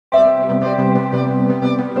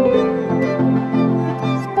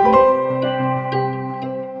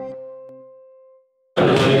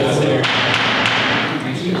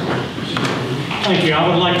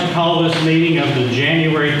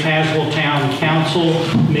council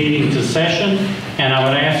meeting to session, and I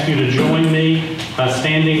would ask you to join me by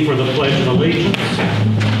standing for the Pledge of Allegiance.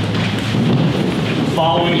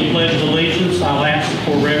 Following the Pledge of Allegiance, I'll ask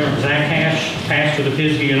for Reverend Zach Hash, pastor of the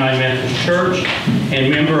Pisgah United Methodist Church and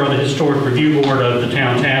member of the Historic Review Board of the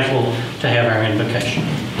town Tazewell, to have our invocation.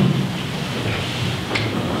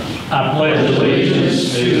 I pledge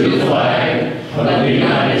allegiance to the flag of the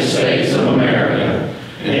United States of America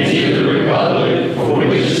and to the republic for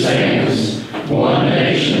which it stands, one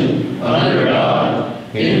nation, under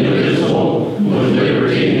God, indivisible, with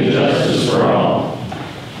liberty and justice for all.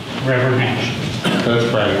 Reverend Hash. Let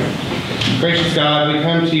us pray. Gracious God, we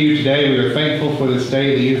come to you today. We are thankful for this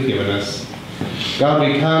day that you've given us. God,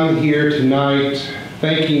 we come here tonight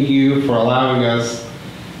thanking you for allowing us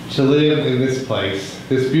to live in this place,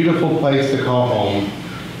 this beautiful place to call home,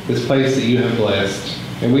 this place that you have blessed.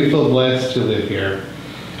 And we feel blessed to live here.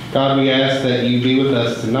 God, we ask that you be with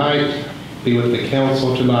us tonight, be with the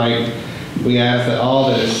council tonight. We ask that all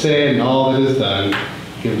that is said and all that is done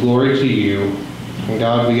give glory to you. And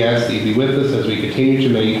God, we ask that you be with us as we continue to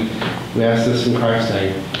meet. We ask this in Christ's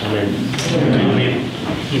name. Amen. Amen.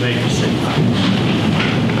 You may proceed.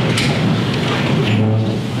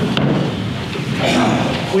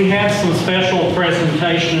 We have some special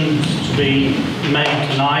presentations to be made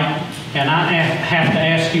tonight, and I have to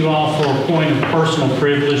ask you all for a point of personal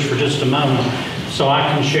privilege for just a moment so I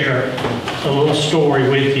can share a little story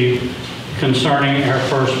with you concerning our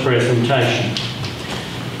first presentation.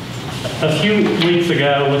 A few weeks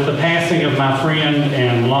ago, with the passing of my friend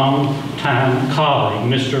and longtime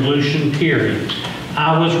colleague, Mr. Lucian Peary,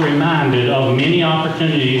 I was reminded of many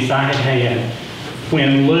opportunities I had had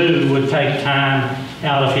when Lou would take time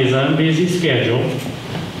out of his own busy schedule,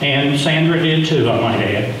 and Sandra did too, I might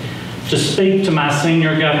add, to speak to my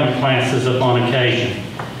senior government classes upon occasion.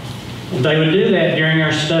 They would do that during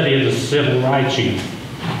our study of the Civil Rights Union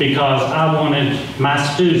because I wanted my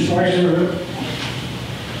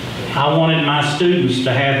students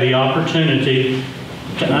to have the opportunity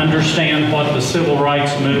to understand what the Civil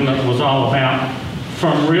Rights Movement was all about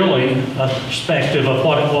from really a perspective of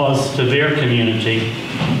what it was to their community,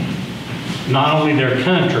 not only their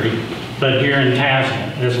country, but here in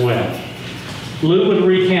Tazewell as well. Lou would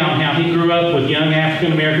recount how he grew up with young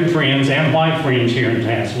African-American friends and white friends here in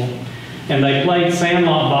Tazewell, and they played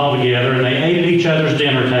sandlot ball together, and they ate at each other's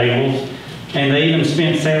dinner tables, and they even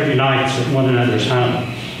spent Saturday nights at one another's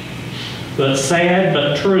home. But sad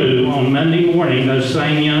but true, on Monday morning, those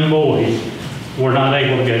same young boys were not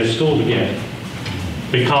able to go to school together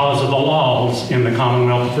because of the laws in the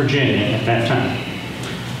Commonwealth of Virginia at that time.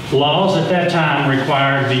 Laws at that time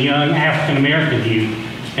required the young African-American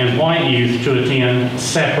youth and white youth to attend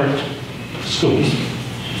separate schools.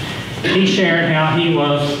 He shared how he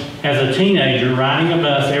was, as a teenager, riding a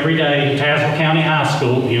bus every day to Tazewell County High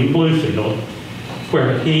School in Bluefield,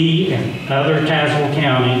 where he and other Tazewell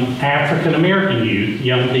County African-American youth,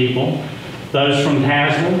 young people, those from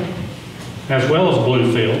Tazewell, as well as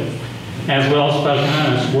Bluefield, as well as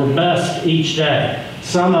Pocahontas, were bused each day,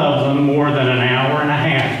 some of them more than an hour and a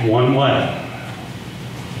half one way,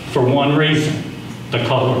 for one reason: the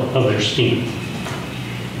color of their skin.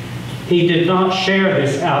 He did not share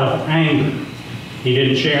this out of anger. He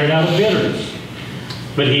didn't share it out of bitterness,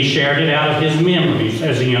 but he shared it out of his memories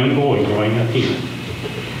as a young boy growing up here.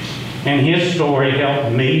 And his story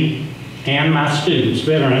helped me and my students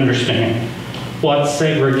better understand what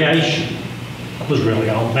segregation was really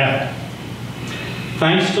all about.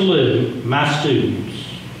 Thanks to Lou, my students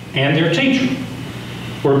and their teacher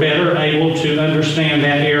were better able to understand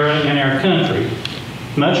that era in our country,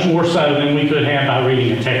 much more so than we could have by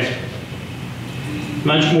reading a textbook,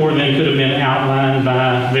 much more than could have been outlined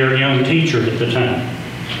by their young teacher at the time.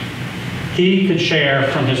 He could share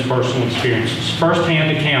from his personal experiences,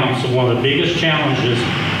 firsthand accounts of one of the biggest challenges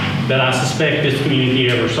that I suspect this community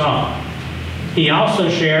ever saw. He also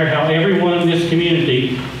shared how everyone in this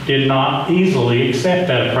community did not easily accept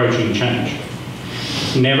that approaching change.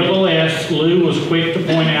 Nevertheless, Lou was quick to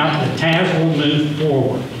point out that Tazewell moved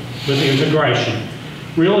forward with integration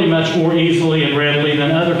really much more easily and readily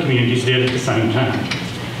than other communities did at the same time.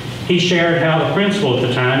 He shared how the principal at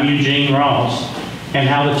the time, Eugene Ross, and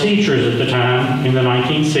how the teachers at the time, in the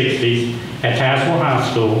 1960s, at Tazewell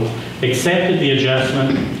High School, accepted the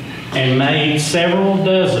adjustment and made several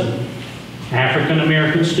dozen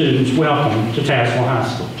African-American students welcome to Tazewell High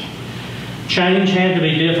School. Change had to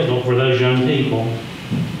be difficult for those young people,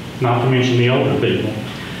 not to mention the older people,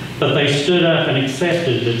 but they stood up and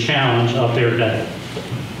accepted the challenge of their day.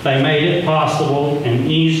 They made it possible and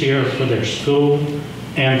easier for their school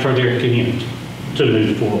and for their community to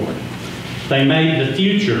move forward. They made the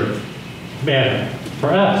future better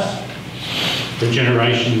for us, the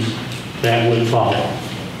generations that would follow.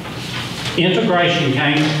 Integration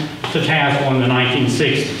came to Tazewell in the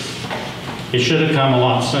 1960s. It should have come a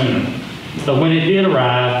lot sooner. But when it did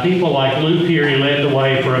arrive, people like Lou Peary led the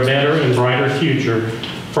way for a better and brighter future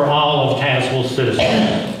for all of Tazewell's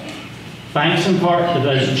citizens. Thanks in part to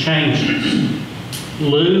those changes,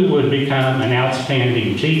 Lou would become an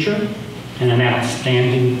outstanding teacher and an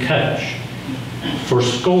outstanding coach for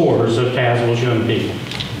scores of Tazewell's young people.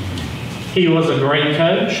 He was a great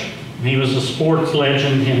coach. He was a sports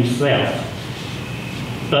legend himself.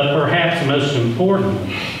 But perhaps most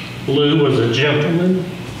importantly, Lou was a gentleman.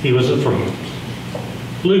 He was a friend.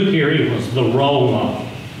 Lou Peary was the role model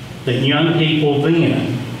that young people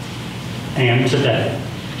then and today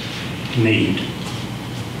need.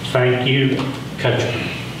 Thank you, Coach.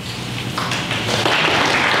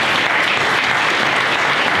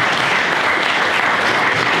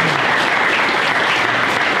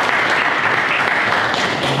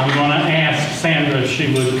 I'm going to ask Sandra if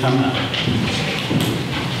she would come up.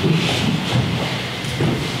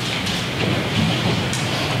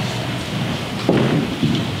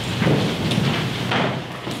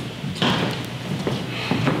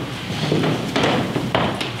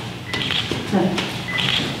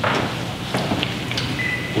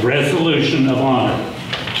 Resolution of honor.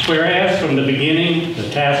 Whereas from the beginning, the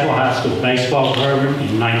Tazewell High School baseball program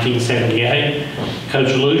in 1978,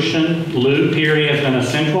 Coach Lou Peary has been a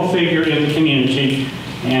central figure in the community,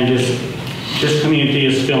 and this community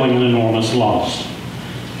is feeling an enormous loss.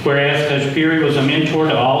 Whereas Coach Peary was a mentor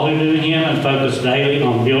to all who knew him and focused daily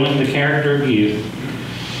on building the character of youth.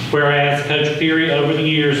 Whereas Coach Peary over the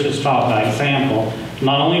years has taught by example,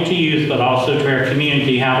 not only to youth, but also to our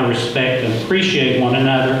community, how to respect and appreciate one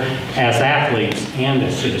another as athletes and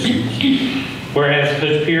as citizens. Whereas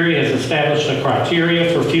Coach Peary has established a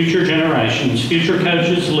criteria for future generations, future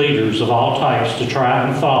coaches, leaders of all types to try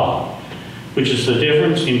and follow, which is the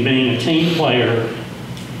difference in being a team player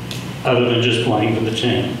other than just playing for the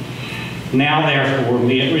team. Now, therefore,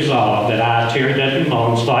 be it resolved that I, Terry W.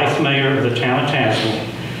 Mullins, Vice Mayor of the town of Tazewell,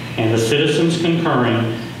 and the citizens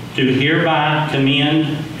concurring, do hereby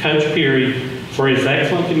commend Coach Peary for his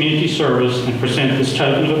excellent community service and present this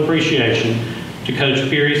token of appreciation to Coach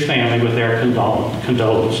Peary's family with their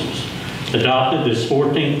condolences. Adopted this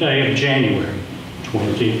 14th day of January,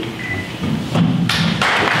 2020.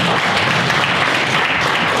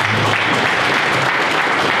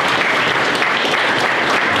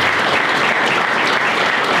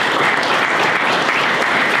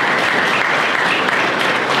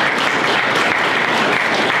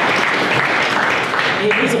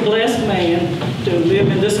 To live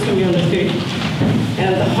in this community,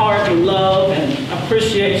 and the heart and love and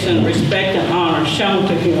appreciation, respect and honor shown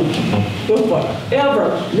to him will forever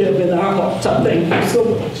live in our hearts. I thank you so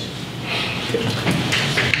much.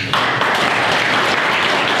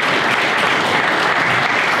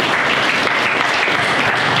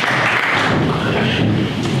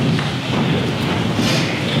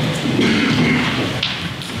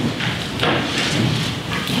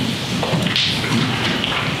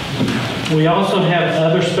 We also have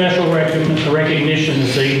other special recognition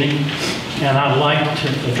this evening, and I'd like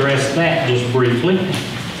to address that just briefly.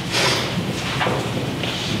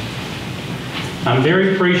 I'm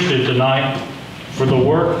very appreciative tonight for the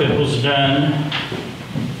work that was done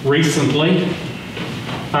recently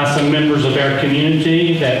by some members of our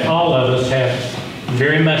community that all of us have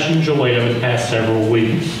very much enjoyed over the past several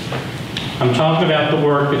weeks. I'm talking about the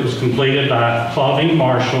work that was completed by Claudine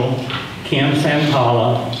Marshall, Kim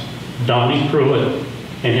Santala, Donnie Pruitt,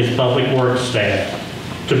 and his public works staff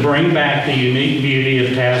to bring back the unique beauty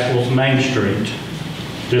of Tazewell's Main Street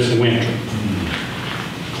this winter.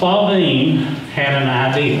 Claudine had an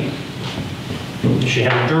idea. She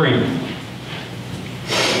had a dream.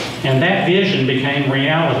 And that vision became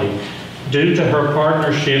reality due to her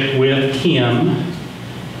partnership with Kim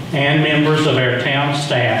and members of our town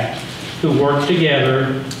staff who worked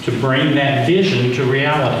together to bring that vision to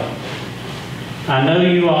reality. I know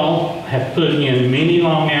you all have put in many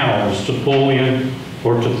long hours to pull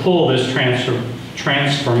this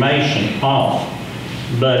transformation off,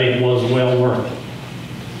 but it was well worth it.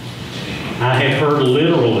 I have heard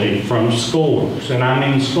literally from scores, and I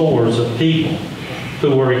mean scores of people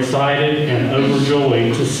who were excited and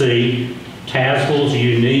overjoyed to see Tazewell's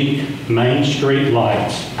unique Main Street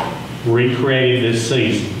lights recreated this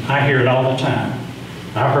season. I hear it all the time.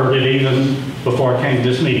 I heard it even before I came to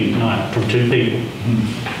this meeting tonight from two people.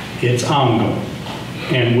 It's ongoing.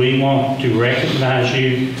 And we want to recognize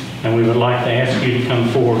you, and we would like to ask you to come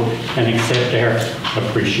forward and accept our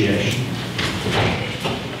appreciation.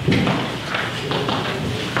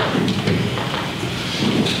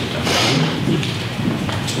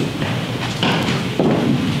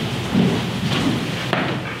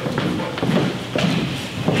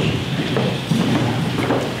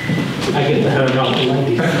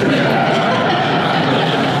 ladies.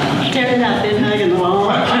 Terry and I've been hugging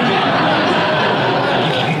along.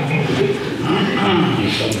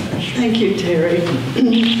 Thank you, Terry.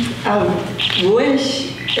 I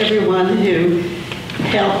wish everyone who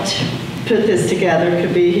helped put this together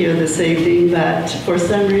could be here this evening, but for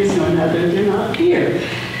some reason or another, they're not here.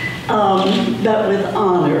 But with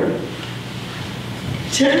honor,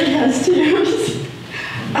 Terry has tears.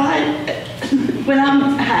 When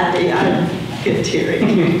I'm happy, I get teary.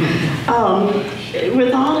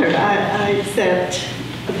 With honor, I accept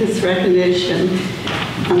this recognition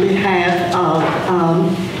on behalf of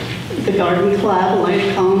the Garden Club.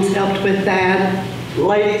 Lady Combs helped with that.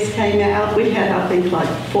 Ladies came out. We had, I think, like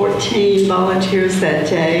 14 volunteers that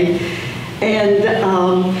day. And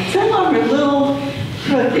some of them are a little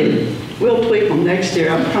crooked. We'll tweak them next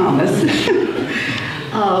year, I promise.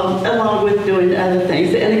 Along with doing other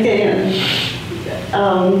things. And again,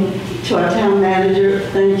 to our town manager,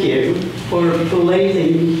 thank you for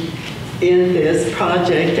believing in this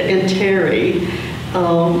project. And Terry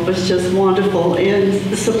was just wonderful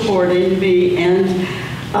in supporting me. And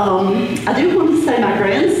I do want to say my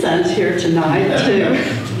grandson's here tonight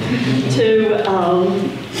to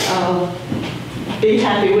be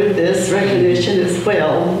happy with this recognition as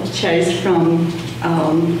well. Chase from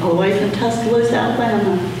all the way from Tuscaloosa,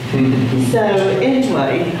 Alabama. So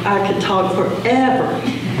anyway, I could talk forever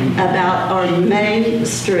about our main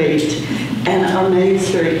street and our main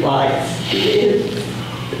street lights.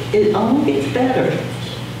 It only gets better.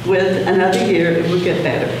 With another year, it will get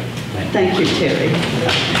better. Thank you, Terry.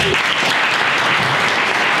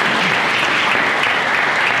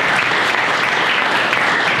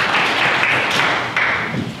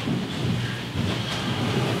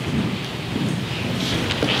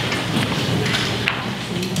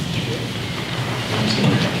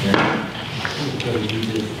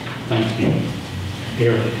 Thank you.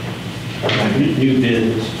 Here. New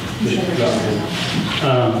business.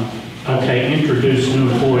 Okay, introduce new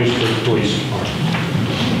employees to the police department.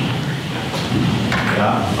 I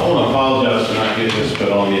want to apologize for not getting this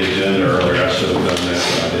put on the agenda earlier. I should have done that,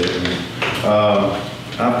 but I didn't.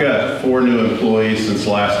 I've got 4 new employees since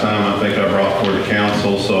last time I think I brought forward to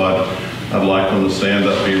council, so I'd like them to stand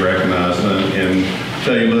up and be recognized and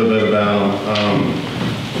tell you a little bit about them.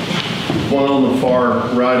 One on the far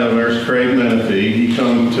right of there is Craig Menifee. He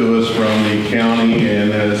comes to us from the county and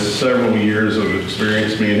has several years of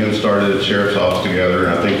experience. Me and him started at the sheriff's office together,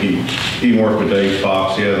 and I think he worked with Dave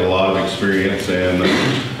Fox. He has a lot of experience, and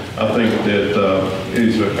I think that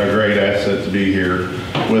he's a great asset to be here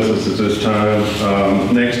with us at this time.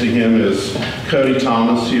 Next to him is Cody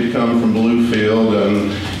Thomas. He had come from Bluefield,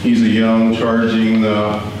 and he's a young, charging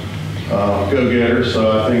go-getter,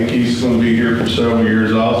 so I think he's going to be here for several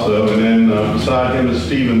years also. And then beside him is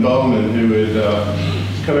Stephen Bowman, who had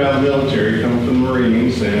come out of the military, come from the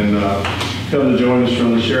Marines, and come to join us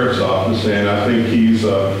from the sheriff's office. And I think he's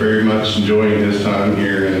very much enjoying his time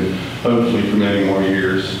here, and hopefully for many more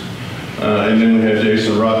years. And then we have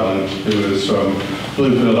Jason Rutland, who is from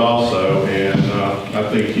Bluefield also, and I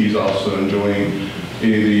think he's also enjoying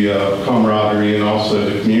the camaraderie, and also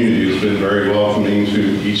the community has been very welcoming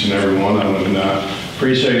to each and every one of them. And I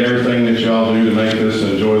appreciate everything that y'all do to make this an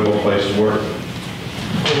enjoyable place to work.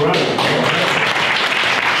 All right.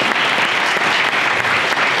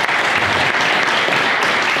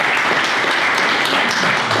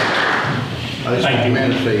 Thank you.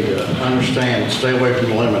 Menifee to understand, stay away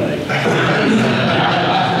from lemonade. I'd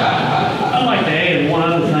like to add one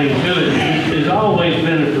other thing to it. There's always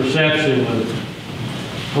been a perception of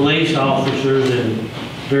police officers and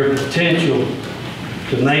their potential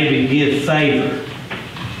to maybe give favor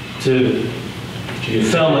to your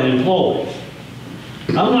fellow employees.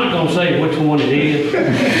 I'm not going to say which one it is,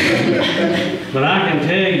 but I can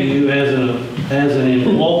tell you as an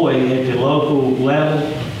employee at the local level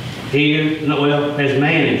here, well, as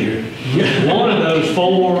manager, one of those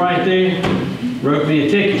 4 right there wrote me a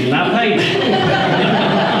ticket and I paid it.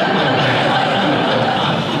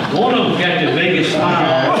 One of them got the biggest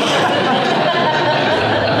smile.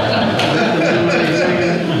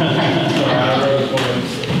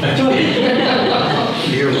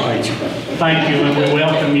 You're right. Thank you, and we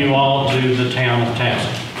welcome you all to the town of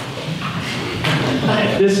Tazewell.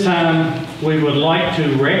 At this time, we would like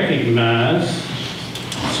to recognize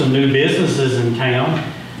some new businesses in town.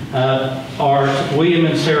 Are William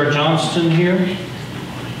and Sarah Johnston here?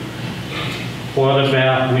 What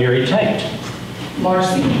about Mary Tate?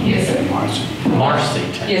 Marcy, yes, sir. Marcy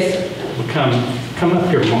Tate. Yes, sir. Well, come up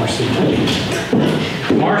here, Marcy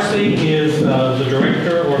Tate. Marcy is the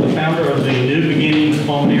director or the founder of the New Beginnings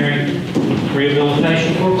Culinary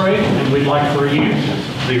Rehabilitation Corporation, and we'd like for you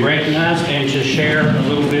to be recognized and to share a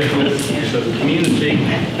little bit with the community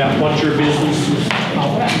about what your business is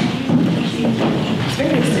all about. It's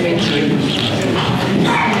very nice to meet you.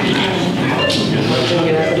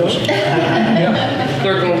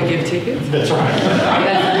 They're going to give tickets? That's right.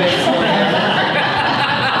 That's the best story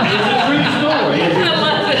It's a true story. I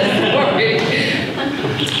love that story.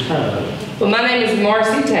 Well, my name is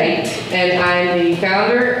Marcy Tate, and I'm the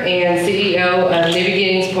founder and CEO of New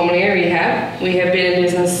Beginnings Pulmonary Rehab. We have been in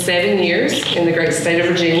business 7 years in the great state of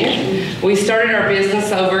Virginia. We started our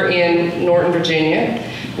business over in Norton, Virginia.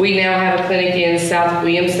 We now have a clinic in South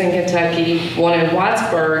Williamston, Kentucky, one in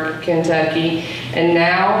Whitesburg, Kentucky, and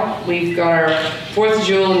now we've got our fourth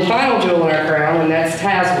jewel and final jewel in our crown, and that's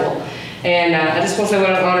Tazewell. And I just want to say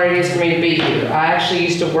what an honor it is for me to be here. I actually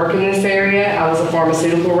used to work in this area. I was a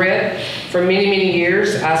pharmaceutical rep for many, many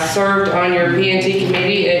years. I served on your P&T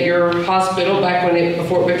committee at your hospital back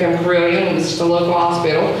before it became Carillion. It was just a local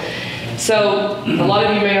hospital. So a lot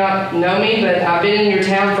of you may not know me, but I've been in your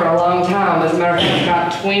town for a long time. As a matter of fact,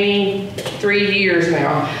 about 23 years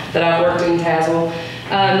now that I've worked in Tazewell.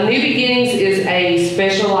 New Beginnings is a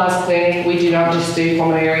specialized clinic. We do not just do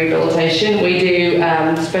pulmonary rehabilitation. We do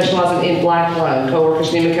specialize in black lung,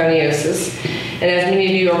 co-workers pneumoconiosis. And as many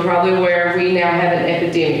of you are probably aware, we now have an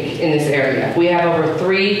epidemic in this area. We have over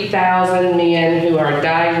 3,000 men who are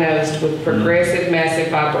diagnosed with progressive massive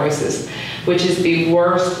fibrosis, which is the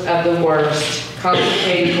worst of the worst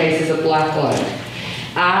complicated cases of black lung.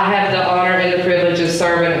 I have the honor and the privilege of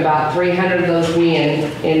serving about 300 of those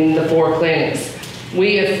men in the 4 clinics.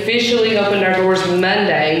 We officially opened our doors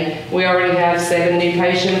Monday. We already have 7 new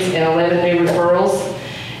patients and 11 new referrals.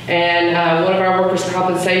 And one of our workers'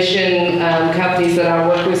 compensation companies that I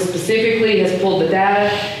work with specifically has pulled the data,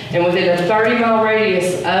 and within a 30-mile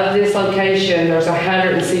radius of this location, there's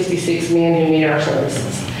 166 men who need our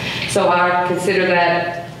services. So I consider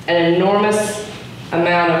that an enormous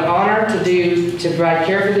amount of honor to provide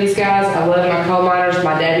care for these guys. I love my coal miners.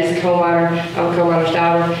 My daddy's a coal miner. I'm a coal miner's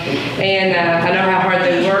daughter. And I know how hard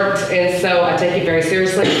they worked, and so I take it very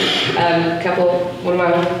seriously. One of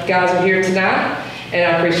my guys are here tonight, and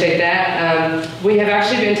I appreciate that. We have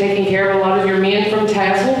actually been taking care of a lot of your men from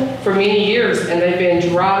Tazewell for many years, and they've been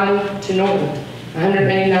driving to Norton,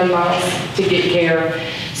 189 miles to get care.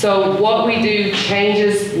 So what we do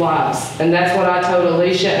changes lives, and that's what I told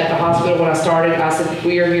Alicia at the hospital when I started. I said,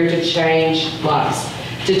 we are here to change lives,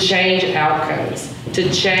 to change outcomes, to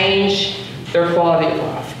change their quality of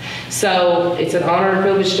life. So it's an honor and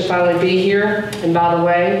privilege to finally be here. And by the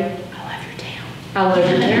way, I love your town. I love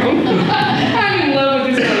your town. I'm in love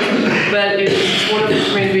with this place. But it's wonderful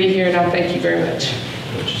for me to be here, and I thank you very much.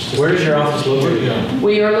 Where is your office located?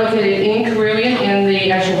 We are located in Carillion in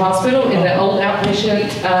the actual hospital, in the old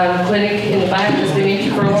outpatient clinic in the back that's been empty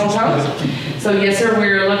for a long time. So yes, sir,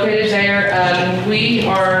 we're located there. We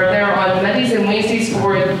are there on Mondays and Wednesdays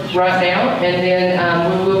for right now, and then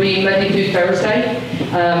we will be Monday through Thursday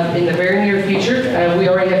in the very near future. We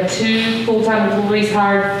already have 2 full-time employees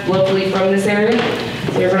hired locally from this area.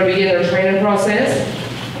 They're going to begin their training process.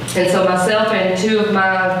 And so myself and 2 of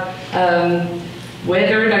my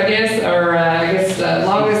weathered,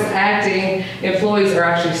 longest acting employees are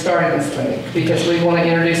actually starting this clinic because we want to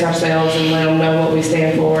introduce ourselves and let them know what we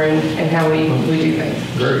stand for and how we do things.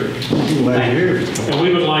 Great. Thank you. And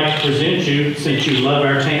we would like to present you, since you love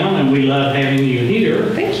our town and we love having you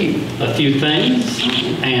here. Thank you. A few things.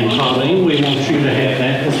 And Colleen, we want you to have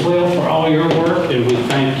that as well for all your work, and we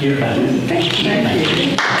thank you. Thank you. Thank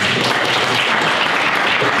you.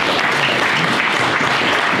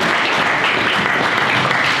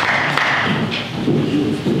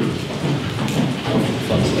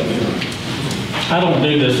 I don't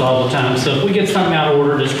do this all the time, so if we get something out of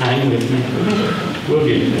order, just hang with me. We'll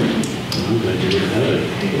get there.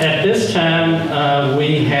 At this time,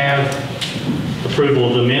 we have approval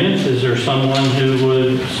of the minutes. Is there someone who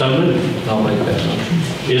would so move? I'll make that motion.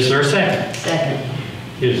 Is there a second? Second.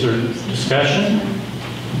 Is there discussion?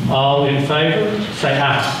 All in favor, say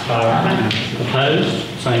aye. Aye. Opposed?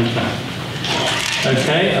 Same sign.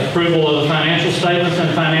 Okay, approval of the financial statements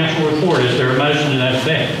and financial report. Is there a motion to that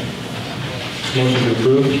effect? Motion to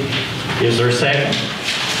approve. Is there a second?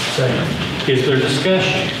 Second. Is there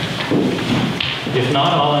discussion? If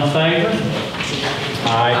not, all in favor?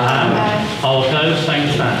 Aye. All opposed, same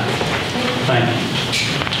sign. Thank you.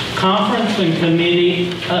 Conference and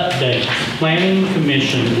committee updates. Planning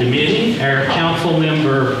Commission Committee. Our council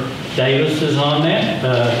member Davis is on that.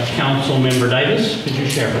 Council member Davis, could you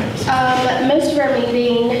share with us? Most of our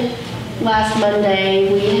meeting last Monday,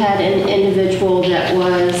 we had an individual that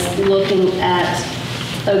was looking at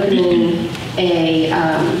opening a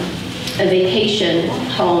vacation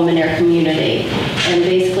home in their community. And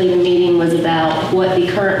basically the meeting was about what the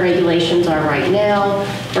current regulations are right now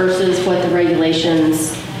versus what the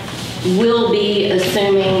regulations will be,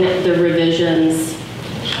 assuming the revisions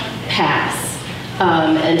pass.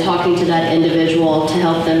 And talking to that individual to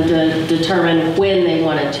help them to determine when they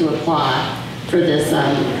wanted to apply for this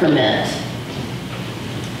permit.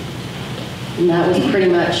 And that was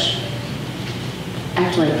pretty much,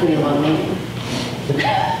 actually a pretty long meeting.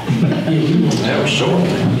 That was short.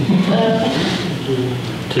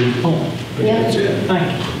 To the point. Yeah. Thank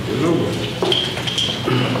you.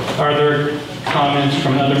 Are there comments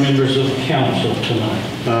from other members of the council tonight?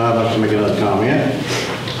 I'd like to make another comment.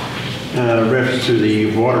 Reference to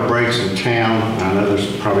the water breaks in town. I know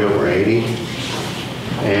there's probably over 80.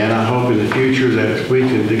 And I hope in the future that we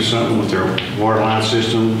can do something with their water line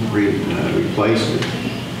system, replace it.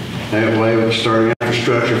 That way we can start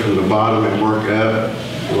infrastructure from the bottom and work up.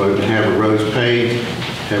 We can have our roads paved,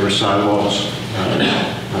 have our sidewalks,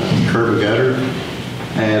 curb and gutter.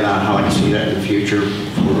 And I like to see that in the future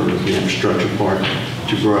for the infrastructure part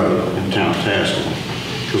to grow in town of Tazewell.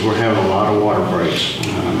 Because we're having a lot of water breaks.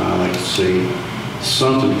 I'd like to see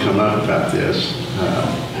something come up about this.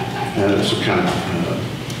 Some kind of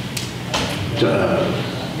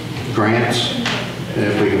grants.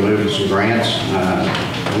 If we can move to some grants,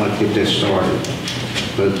 I'd like to get this started.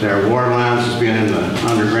 But our water lines has been in the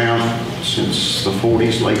underground since the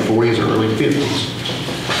 40s, late 40s or early 50s.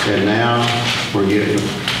 And now we're getting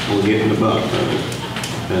the buck of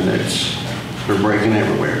it. And they're breaking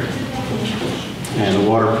everywhere. And the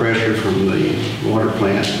water pressure from the water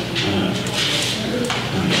plant,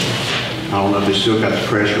 I don't know if they still got the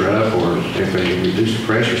pressure up or if they reduced the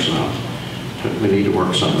pressure some, but we need to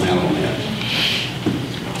work something out on that.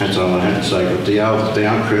 That's all I have to say. But the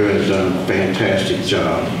down crew has done a fantastic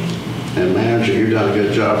job. And manager, you've done a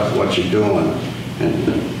good job of what you're doing and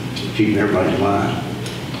keeping everybody in line.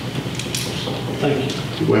 Thank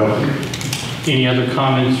you. You're welcome. Any other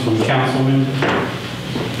comments from council members?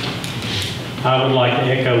 I would like to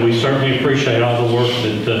echo, we certainly appreciate all the work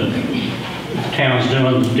that the town's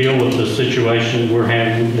doing to deal with the situation we're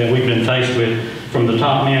having, that we've been faced with. From the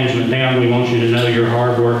top management down, we want you to know your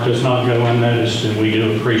hard work does not go unnoticed, and we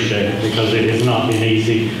do appreciate it because it has not been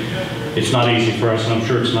easy. It's not easy for us, and I'm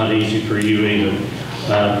sure it's not easy for you either.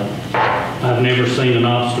 I've never seen an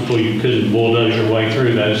obstacle you couldn't bulldoze your way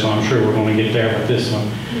through, though, so I'm sure we're going to get there with this one.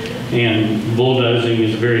 And bulldozing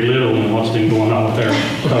is very little in what's been going on with our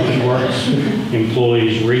public works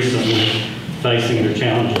employees recently facing their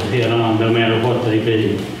challenges head on, no matter what they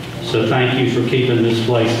be. So thank you for keeping this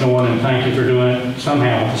place going, and thank you for doing it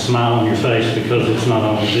somehow with a smile on your face, because it's not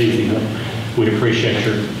always easy, but we appreciate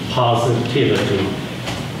your positivity.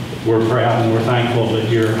 We're proud and we're thankful that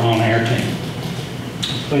you're on our team.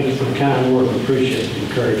 Thank you for the kind word. Appreciate the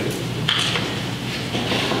encouragement.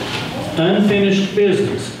 Unfinished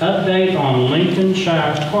business. Update on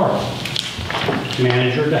Lincolnshire Park.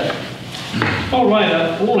 Manager Day. All right,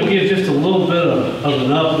 I want to give just a little bit of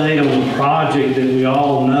an update on the project that we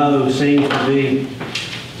all know seems to be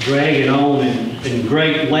dragging on in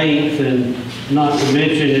great length, and not to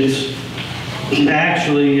mention it's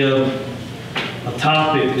actually a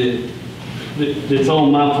topic that's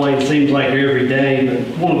on my plate, seems like every day, but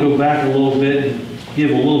I want to go back a little bit and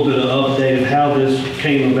give a little bit of update of how this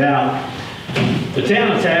came about. The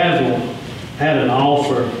town of Tazewell had an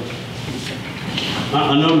offer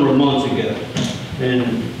a number of months ago,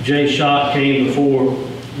 and Jay Schott came before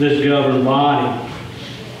this governing body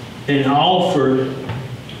and offered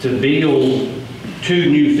to build 2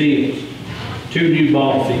 new fields, 2 new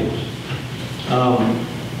ball fields.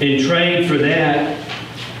 In trade for that,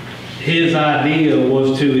 his idea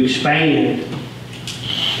was to expand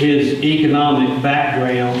his economic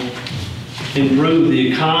background, improve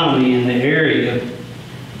the economy in the area,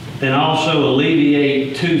 and also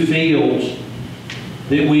alleviate 2 fields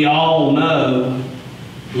that we all know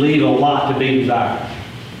leave a lot to be desired.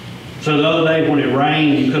 So the other day when it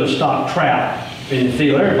rained, you could have stopped trout in the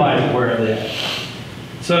field. Everybody's aware of that.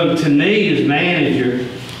 So to me as manager,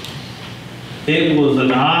 it was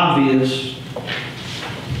an obvious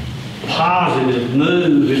positive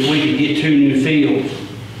move if we could get 2 new fields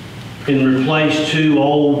and replace 2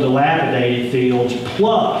 old dilapidated fields,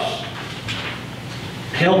 plus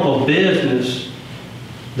help a business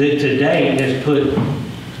that to date has put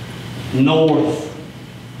north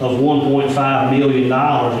of $1.5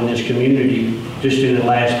 million in this community just in the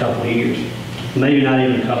last couple of years, maybe not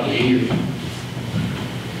even a couple of years.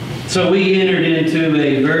 So we entered into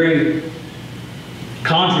a very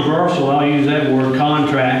controversial, I'll use that word,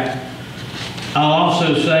 contract I'll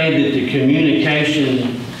also say that the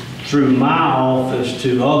communication through my office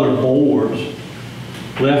to other boards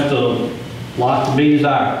left a lot to be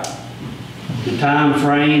desired. The time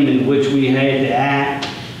frame in which we had to act,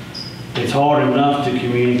 it's hard enough to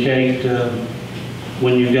communicate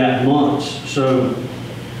when you've got months. So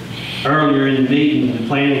earlier in the meeting, the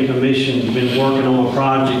Planning Commission's been working on a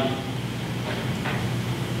project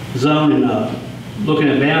zoning up, looking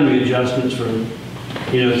at boundary adjustments for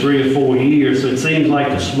 3 or 4 years. So it seems like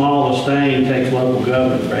the smallest thing takes local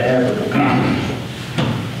government forever to accomplish.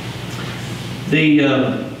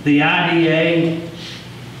 The IDA,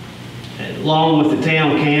 along with the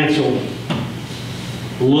town council,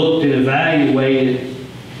 looked and evaluated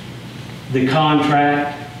the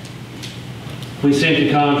contract. We sent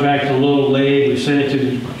the contract to Little League, we sent it to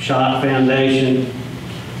the Shot Foundation.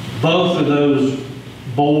 Both of those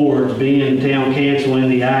boards, being town council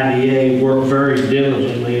and the IDA, worked very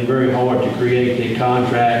diligently and very hard to create the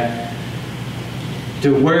contract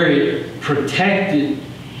to where it protected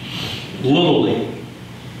Little League.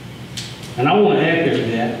 And I want to echo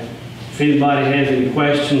that. If anybody has any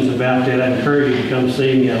questions about that, I encourage you to come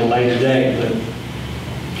see me at a later date.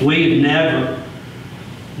 But we've never,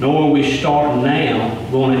 nor are we starting now,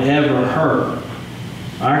 going to ever hurt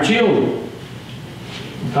our children.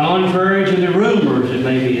 Contrary to the rumors that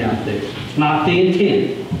may be out there. It's not the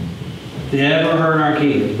intent to ever hurt our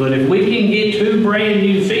kids. But if we can get 2 brand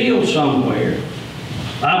new fields somewhere,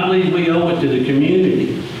 I believe we owe it to the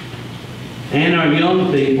community and our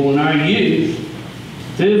young people and our youth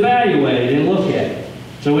to evaluate it and look at it.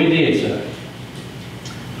 So we did so.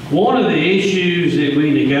 One of the issues that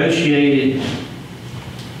we negotiated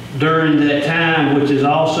during that time, which is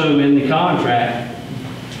also in the contract,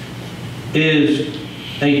 is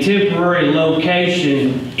a temporary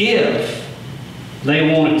location if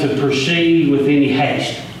they wanted to proceed with any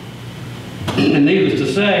haste. And needless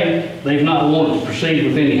to say, they've not wanted to proceed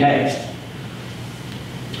with any haste.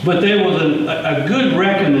 But there was a good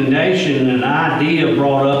recommendation and an idea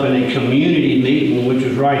brought up in a community meeting, which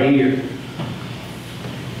was right here.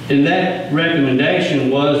 And that recommendation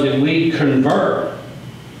was that we convert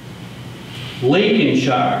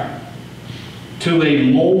Lincolnshire to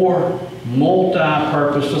a more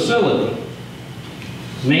multi-purpose facility.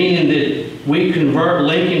 Meaning that we convert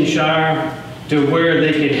Lincolnshire to where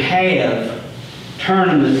they could have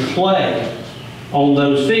tournament play on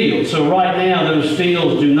those fields. So right now, those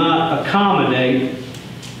fields do not accommodate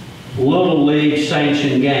Little League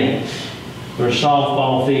sanctioned games or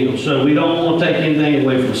softball fields. So we don't want to take anything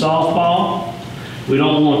away from softball. We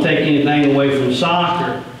don't want to take anything away from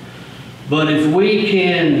soccer. But if we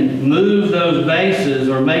can move those bases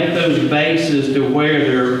or make those bases to where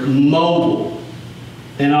they're mobile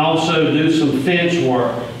and also do some fence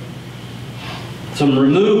work, some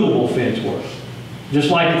removable fence work, just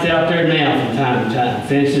like it's out there now from time to time,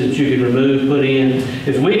 fences that you can remove, put in.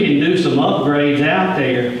 If we can do some upgrades out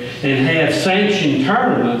there and have sanctioned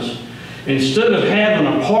tournaments, instead of having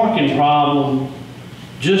a parking problem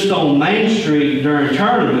just on Main Street during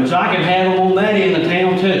tournaments, I can have them on that end of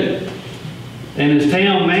town too. And as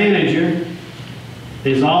town manager,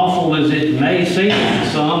 as awful as it may seem to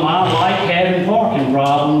some, I like having parking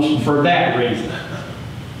problems for that reason.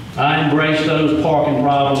 I embrace those parking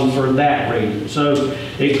problems for that reason. So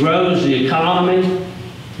it grows the economy.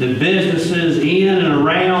 The businesses in and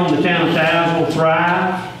around the town of Tazewell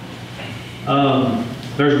thrive.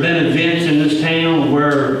 There's been events in this town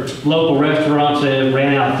where local restaurants have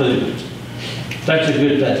ran out of food. That's a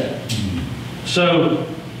good thing. So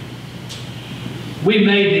we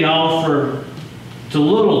made the offer to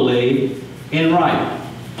Little League in writing.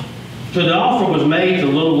 So the offer was made to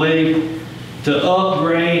Little League to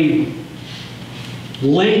upgrade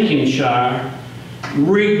Lincolnshire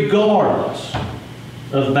regardless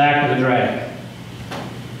of Back of the Dragon.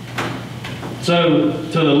 So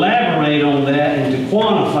to elaborate on that and to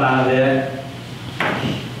quantify that,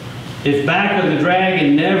 if Back of the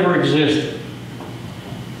Dragon never existed,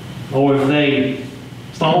 or if they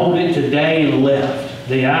folded today and left,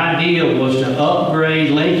 the idea was to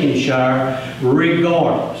upgrade Lincolnshire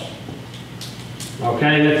regardless.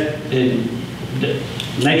 Okay, it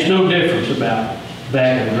makes no difference about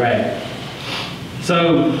Back of the Dragon.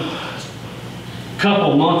 So a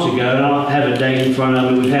couple of months ago, and I don't have a date in front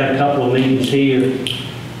of me, we've had a couple of meetings here.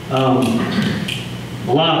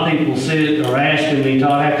 A lot of people are asking me,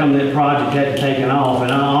 Todd, how come that project hadn't taken off?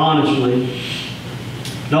 And I honestly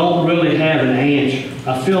don't really have an answer.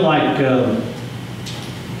 I feel like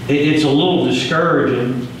it's a little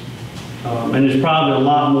discouraging, and there's probably a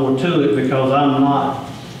lot more to it because I'm not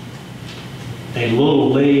a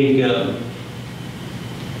Little League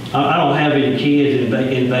I don't have any kids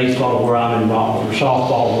in baseball where I'm involved, or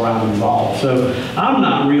softball where I'm involved, so I'm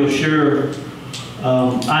not real sure.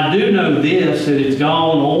 I do know this, that it's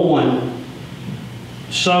gone on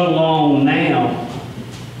so long now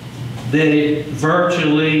that it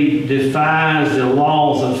virtually defies the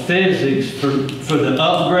laws of physics for the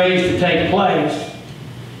upgrades to take place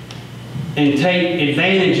and take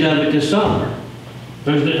advantage of it this summer.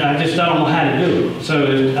 I just don't know how to do it. So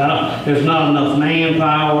there's not enough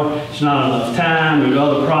manpower, it's not enough time, there's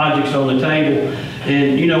other projects on the table.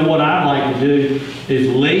 And you know what I'd like to do is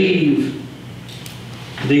leave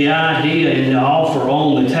the idea and the offer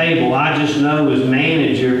on the table. I just know as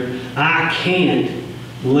manager, I can't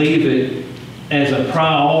leave it as a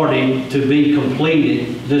priority to be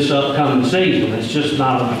completed this upcoming season. It's just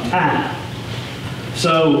not enough time.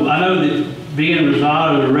 So I know that being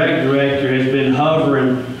Rosado, the rec director, has been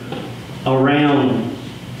hovering around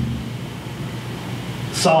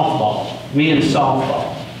softball, men's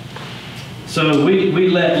softball. So we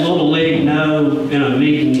let Little League know in a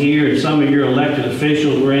meeting here, and some of your elected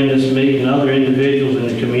officials were in this meeting, other individuals in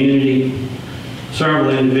the community, several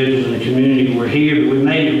individuals in the community were here, but we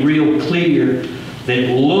made it real clear that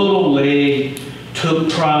Little League took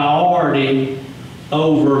priority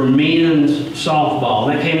over men's softball.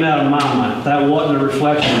 That came out of my mouth. That wasn't a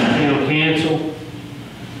reflection of the town council,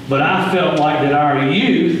 but I felt like that our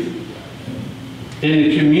youth in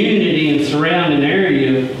the community and surrounding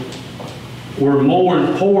area were more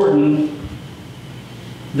important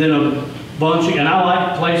than a bunch of, and I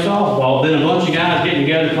like to play softball, than a bunch of guys getting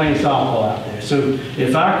together playing softball out there. So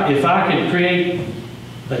if I could create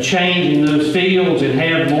a change in those fields and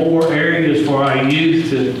have more areas for our youth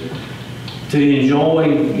to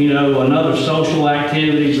enjoy, you know, another social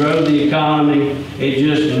activity, grow the economy, it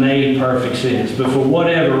just made perfect sense. But for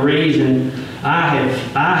whatever reason, I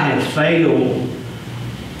have failed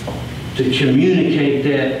to communicate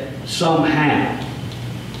that somehow.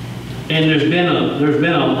 And there's been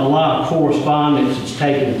a lot of correspondence that's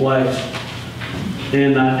taken place.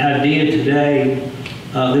 And I did today,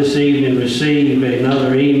 this evening, receive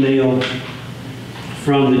another email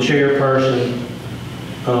from the chairperson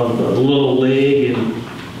of the Little League, and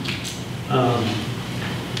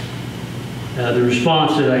the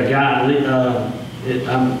response that I got,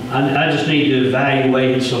 I just need to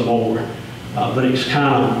evaluate it some more, but it's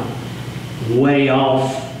kind of way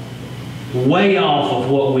off of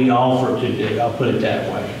what we offer to do, I'll put it that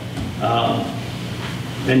way.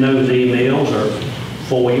 And those emails are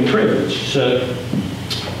for your privilege. So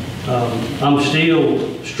I'm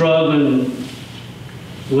still struggling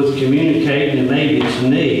with communicating, and maybe it's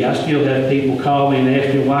me. I still have people call me and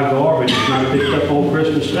ask me why garbage is not picked up on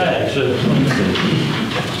Christmas Day. So,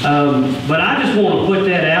 but I just want to put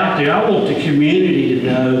that out there. I want the community to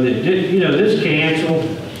know that, you know, this council,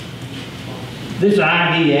 this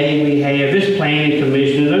IDA we have, this planning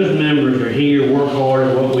commission, those members are here, work hard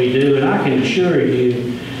at what we do, and I can assure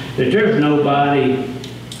you that there's nobody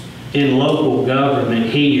in local government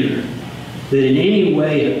here that in any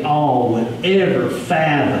way at all would ever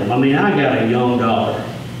fathom. I mean, I got a young daughter,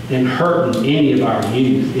 and hurting any of our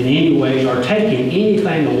youth in any way or taking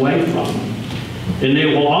anything away from them. And there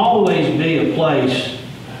will always be a place,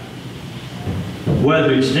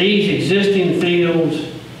 whether it's these existing fields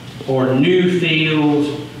or new fields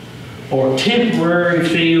or temporary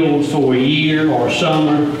fields for a year or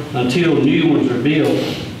summer until new ones are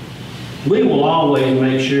built, we will always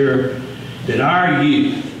make sure that our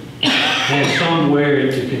youth have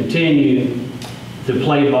somewhere to continue to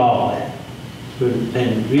play ball at.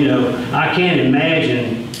 And, you know, I can't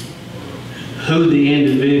imagine who the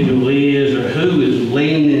individual is or who is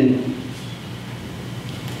leaning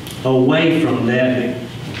away from that.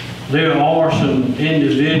 There are some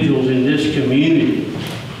individuals in this community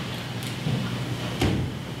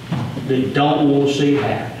that don't want to see it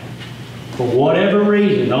happen. For whatever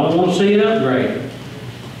reason, don't want to see it upgraded.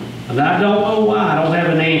 And I don't know why. I don't have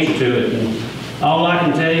an answer to it. And all I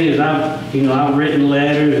can tell you is I've written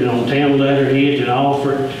letters and on town letterheads and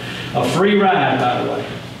offered a free ride, by the way.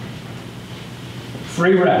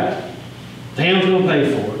 Free ride. Town's going to pay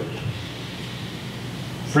for it.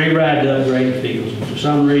 Free ride to upgrade the fields. And for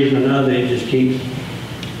some reason or another, it just keeps,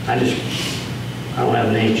 I don't have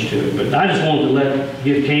an answer to it. But I just wanted to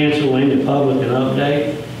give council and the public an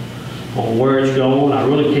update on where it's going. I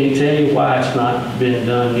really can't tell you why it's not been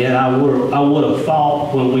done yet. I would have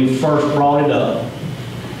thought when we first brought it up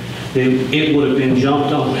that it would have been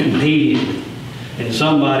jumped on immediately, and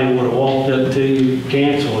somebody would have walked up to you,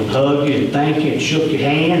 council, and hugged you and thanked you and shook your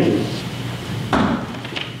hand.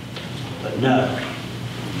 But no,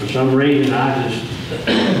 for some reason I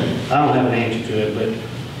don't have an answer to it.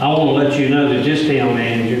 But I want to let you know that this town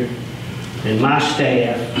manager and my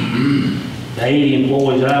staff, the 80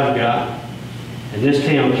 employees I've got, and this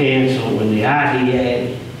town council and the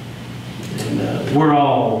IDA, and we're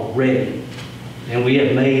all ready. And we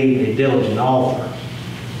have made a diligent offer.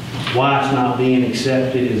 Why it's not being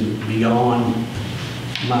accepted is beyond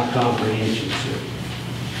my comprehension, sir.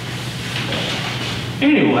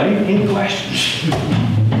 Anyway, any questions?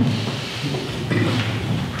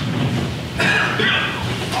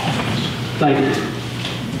 Thank you.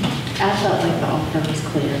 I felt like the offer was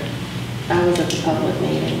clear. I was at the public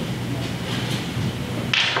meeting.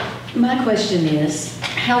 My question is,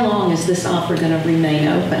 how long is this offer going to remain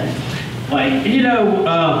open? Like, you know,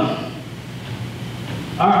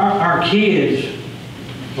 our kids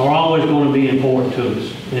are always going to be important to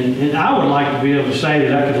us. And I would like to be able to say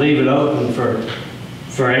that I could leave it open for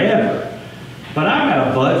forever. But I've got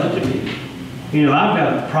a budget to meet. You know, I've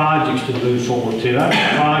got projects to move forward to. I've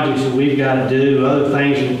got projects that we've got to do, other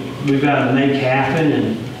things that we've got to make happen.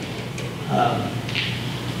 And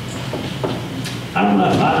I don't know.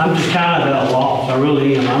 I'm just kind of at a loss. I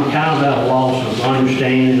really am. I'm kind of at a loss of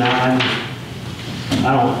understanding. I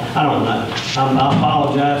don't know. I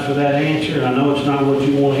apologize for that answer. I know it's not what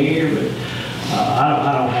you want to hear, but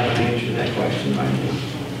I don't have an answer to that question right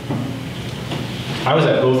now. I was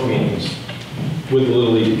at both meetings with the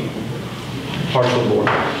Little League partial board,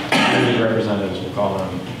 League representatives, we'll call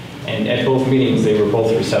them. And at both meetings, they were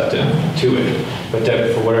both receptive to it. But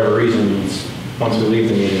that, for whatever reasons, once we leave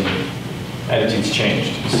the meeting, attitudes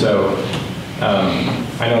changed. So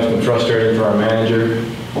I know it's been frustrating for our manager.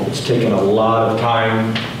 It's taken a lot of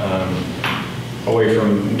time away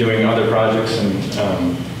from doing other projects, and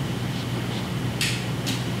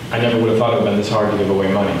I never would have thought it would have been this hard to give away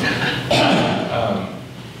money.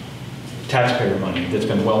 Taxpayer money that's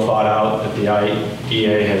been well thought out, that the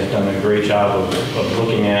IDA has done a great job of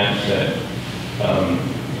looking at that.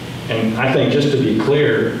 And I think, just to be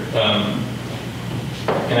clear,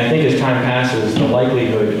 and I think as time passes, the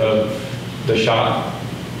likelihood of the shop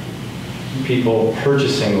people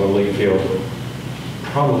purchasing the league field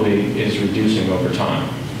probably is reducing over time.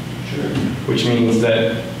 Sure. Which means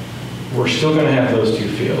that we're still going to have those two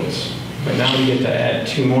fields, but now we get to add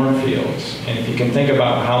 2 more fields. And if you can think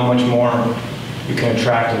about how much more you can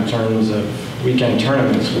attract in terms of weekend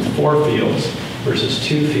tournaments with 4 fields versus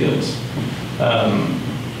 2 fields,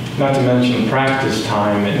 not to mention practice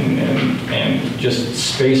time and just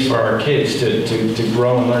space for our kids to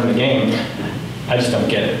grow and learn the game, I just don't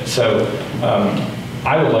get it. So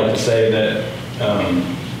I would like to say that,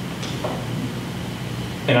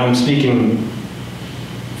 and I'm speaking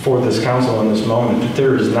for this council in this moment, that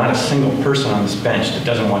there is not a single person on this bench that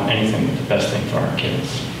doesn't want anything but the best thing for our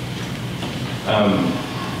kids.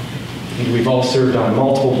 We've all served on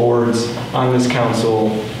multiple boards on this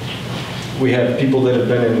council. We have people that have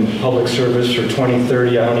been in public service for 20,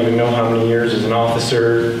 30, I don't even know how many years as an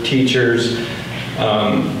officer, teachers.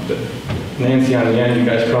 Nancy, on the end, you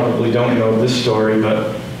guys probably don't know this story,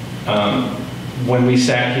 but when we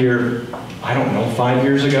sat here, I don't know, 5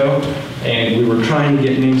 years ago, and we were trying to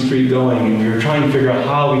get Main Street going, and we were trying to figure out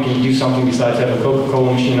how we can do something besides have a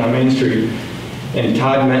Coca-Cola machine on Main Street. And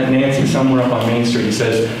Todd met Nancy somewhere up on Main Street. He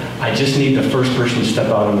says, I just need the first person to step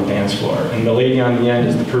out on the dance floor. And the lady on the end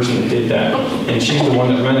is the person that did that. And she's the one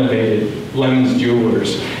that renovated Lemon's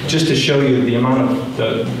Jewelers, just to show you the amount of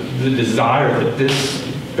the desire that this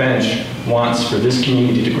bench wants for this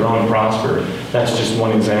community to grow and prosper. That's just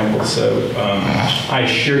one example. So I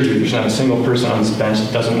assure you, there's not a single person on this bench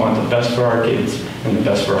that doesn't want the best for our kids and the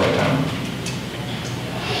best for our town.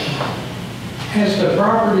 Has the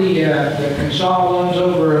property that Consol owns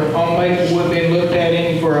over on Maplewood been looked at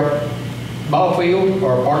any for a ball field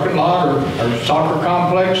or a parking lot or soccer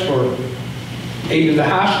complex for either the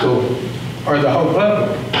high school or the whole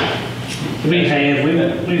public? We have.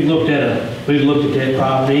 We've looked at that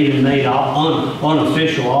property, even made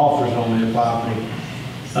unofficial offers on that property.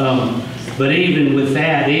 But even with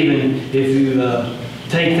that, even if you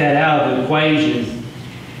take that out of the equation,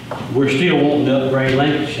 we're still wanting to upgrade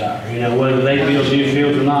Lincolnshire. You know, whether they build new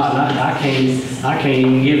fields or not, I can't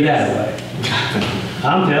even give that away.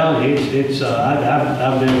 I'm telling you,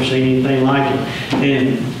 I've never seen anything like it.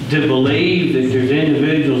 And to believe that there's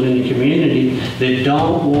individuals in the community that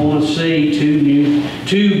don't want to see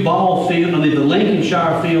two ball fields, the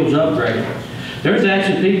Lincolnshire fields upgraded. There's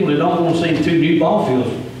actually people that don't want to see 2 new ball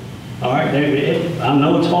fields. All right, I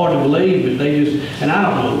know it's hard to believe, but they just, and I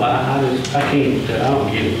don't know why, I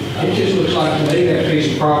don't get it. It just looks like to me that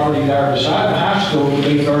piece of property there beside the high school would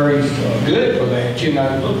be very good for that, you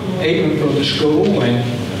know, even for the school and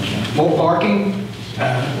more parking,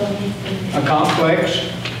 a complex.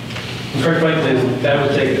 Correct, that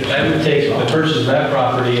would take the purchase of that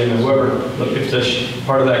property and whoever, if that's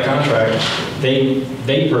part of that contract,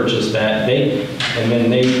 they purchase that, and then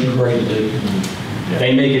they graded it.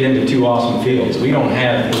 They make it into 2 awesome fields. We don't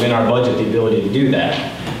have within our budget the ability to do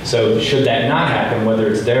that. So should that not happen, whether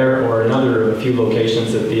it's there or another of a few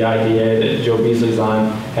locations that the IDA that Joe Beasley's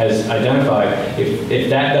on has identified, if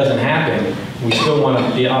that doesn't happen, we still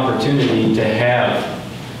want the opportunity to have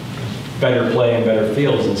better play and better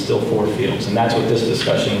fields and still 4 fields. And that's what this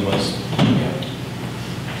discussion was.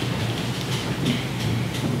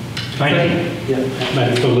 Thank you.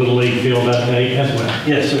 That's the Little League field update as well.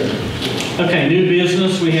 Yes, sir. Okay, new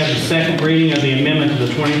business. We have the second reading of the amendment to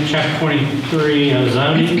the chapter 23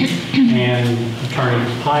 zoning, and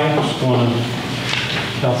Attorney Pius going to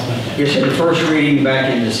tell us about that. Yes, sir. The first reading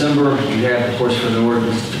back in December, you have, of course, for the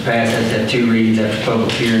ordinance to pass, has to have 2 readings after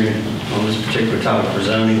public hearing on this particular topic for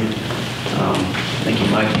zoning. I think you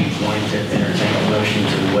might be wanting to entertain a motion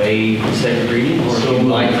to waive the second reading, or if you'd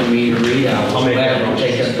like for me to read, I'll make that. It'll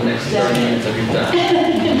take us the next 30 minutes of your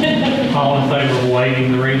time. All in favor of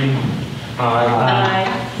waiving the reading? Aye.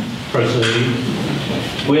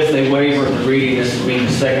 Proceed. With a waiver of the reading, this will be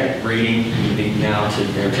the second reading. You need now to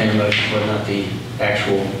entertain a motion whether or not the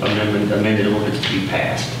actual amended ordinance to be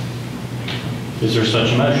passed. Is there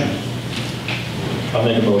such a motion? I'll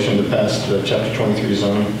make a motion to pass the chapter 23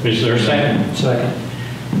 zone. Is there a second? Second.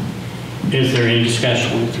 Is there any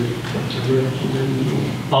discussion?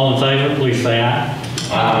 All in favor, please say aye.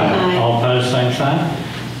 Aye. All opposed, same sign.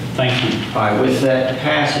 Thank you. All right, with that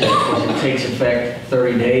passage, of course, it takes effect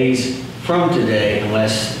 30 days from today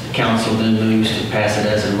unless the council then moves to pass it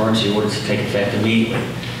as an emergency ordinance to take effect immediately.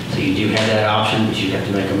 So you do have that option, but you have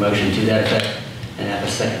to make a motion to that effect and have a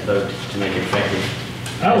second vote to make it effective.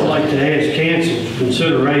 I would like to ask council's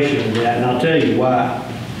consideration of that, and I'll tell you why.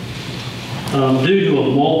 Due to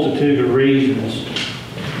a multitude of reasons,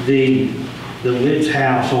 the Litz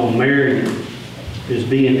house on Marion is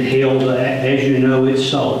being held, as you know, it's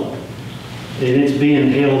sold. And it's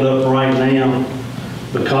being held up right now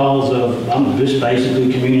because of just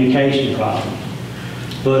basically communication problems.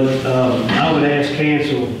 But I would ask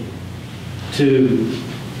council to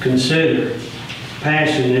consider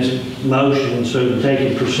passing this motion so that they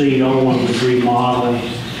can proceed on with remodeling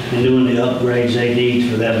and doing the upgrades they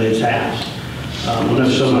need for that Litz house. I know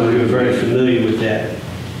some of you are very familiar with that.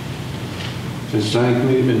 Has Zach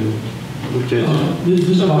been looked at? This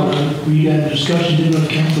is about, we had a discussion, didn't know if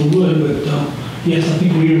council would, but yes, I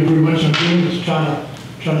think we are pretty much in agreement to try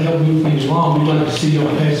to help move things along. We'd like to see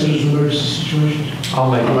y'all pass those emergency situations.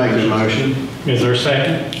 I'll make the motion. Is there a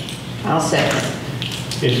second? I'll second.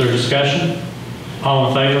 Is there discussion? All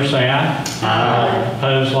in favor, say aye. Aye.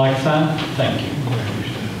 Opposed, like sign. Thank you.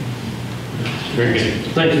 Very good.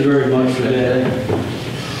 Thank you very much for that.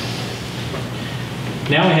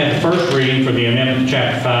 Now we have the first reading for the amendment to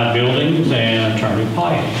Chapter 5 buildings, and Attorney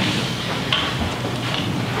Pius.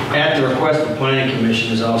 At the request of the Planning Commission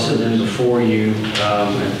has also been before you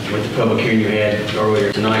with the public hearing you had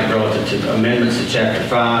earlier tonight relative to amendments to Chapter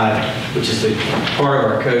 5, which is the part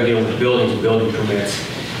of our code dealing with buildings and building permits.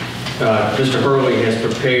 Mr. Hurley has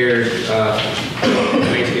prepared,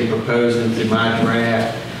 basically proposed into my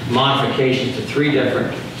draft, modifications to 3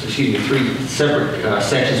 separate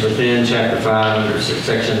sections within Chapter 5 under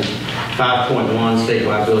Section 5.1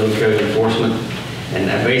 statewide building code enforcement. And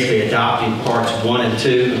basically adopting parts 1 and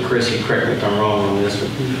 2, and Chris, you correct me if I'm wrong on this, but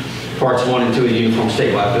parts 1 and 2 of the Uniform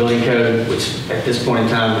Statewide Building Code, which at this point in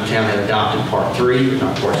time, the town had adopted part 3, but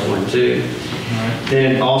not parts 1 and 2.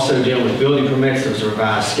 Then also dealing with building permits, there was a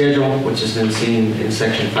revised schedule, which has been seen in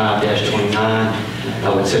Section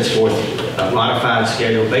 5-29, which sets forth a modified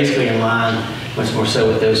schedule, basically in line, much more so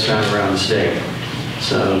with those found around the state.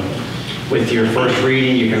 So with your first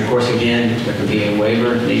reading, you can, of course, again, there can be a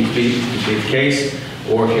waiver, needs to be the case,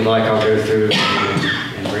 or if you'd like, I'll go through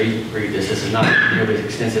and read this. This is not nearly as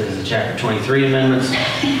extensive as the Chapter 23 amendments,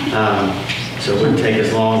 so it wouldn't take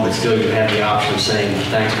as long, but still you have the option of saying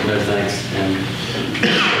thanks but no thanks. And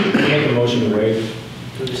Make a motion to waive.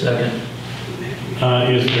 second.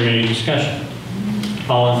 Is there any discussion?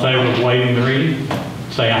 All in favor of waiving the reading,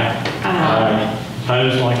 say aye. Aye.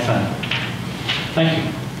 Opposed, like sign. Thank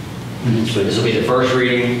you. So this will be the first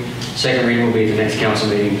reading. Second reading will be the next council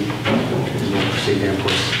meeting. And we'll proceed then, of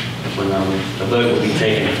course, when the vote will be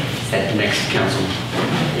taken at the next council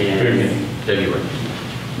in February.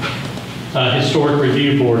 Historic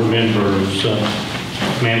Review Board members,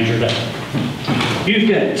 Manager Day. You've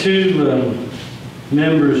got 2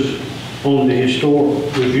 members on the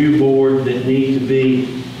Historic Review Board that need to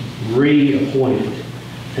be reappointed.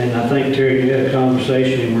 And I think, Terry, you had a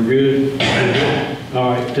conversation and we're good.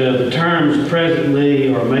 All right, the terms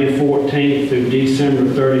presently are May 14th through December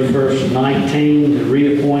 31st, 19. The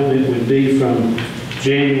reappointment would be from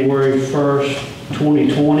January 1st,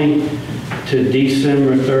 2020 to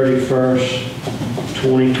December 31st,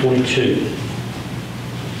 2022.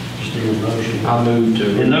 Still a motion. I move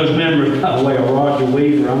to. And those members, by the way, are Roger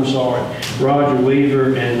Weaver, Roger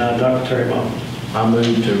Weaver and Dr. Terry Mullins. I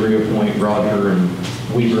move to reappoint Roger and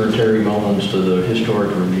Weaver and Terry Mullins to the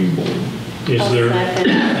Historic Review Board. Is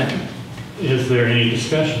there any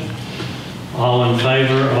discussion? All in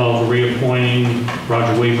favor of reappointing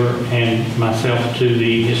Roger Weaver and myself to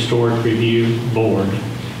the Historic Review Board,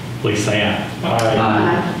 please say aye.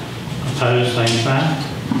 Aye. Opposed, same sign.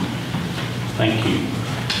 Thank you.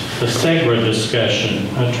 The SEGRA discussion,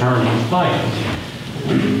 Attorney Clayton.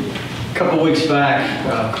 A couple weeks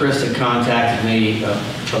back, Chris had contacted me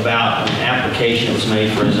about an application that was made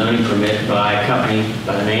for a zoning permit by a company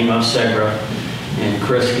by the name of Segra. And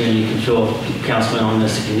Chris, again, you can fill Councilman on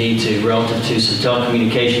this if you need to, relative to some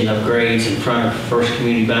telecommunication upgrades in front of First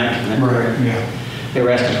Community Bank. Isn't that correct? Yeah. They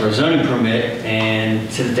were asking for a zoning permit and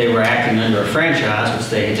said that they were acting under a franchise, which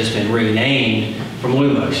they had just been renamed from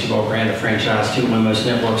Lumos. You've all granted a franchise to Lumos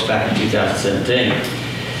Networks back in 2017.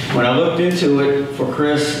 When I looked into it for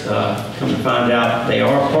Chris, come to find out they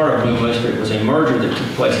are part of Lumos, but it was a merger that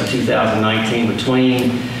took place in 2019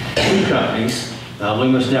 between two companies,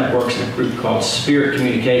 Lumos Networks and a group called Spirit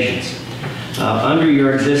Communications. Under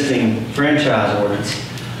your existing franchise ordinance,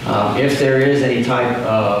 if there is any type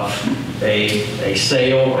of a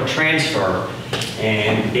sale or transfer,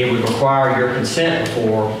 and it would require your consent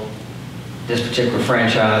before this particular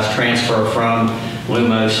franchise transfer from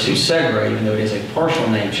Lumos to Segra, even though it is a partial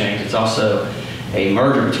name change, it's also a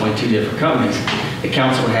merger between two different companies, the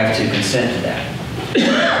council would have to consent to that.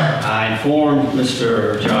 I informed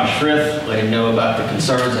Mr. Josh Frith, let him know about the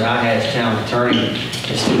concerns that I had as town attorney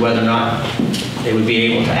as to whether or not they would be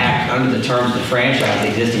able to act under the terms of the franchise, the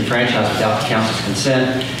existing franchise, without the council's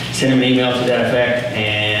consent. Sent him an email to that effect,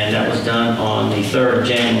 and that was done on the 3rd of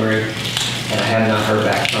January, and I have not heard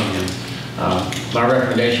back from him. My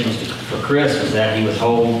recommendation was for Chris was that he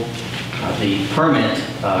withhold the permit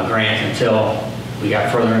grant until we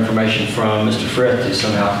got further information from Mr. Frith to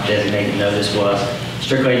somehow designate that no, this was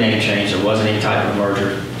strictly a name change. There wasn't any type of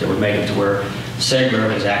merger that would make it to where Segra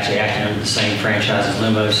was actually acting under the same franchise as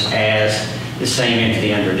Lumos as the same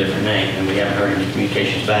entity under a different name. And we haven't heard any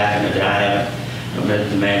communications back. I know that I haven't. I don't know that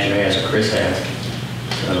the manager has or Chris has.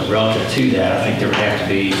 Relative to that, I think there would have to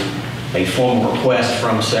be a formal request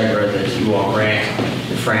from Segra that you all grant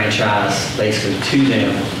the franchise basically to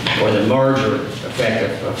them, or the merger effect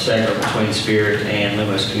of Segra between Spirit and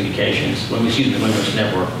Lumos Communications, Lumos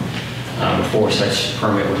Network, before such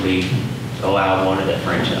permit would be allowed under that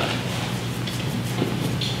franchise.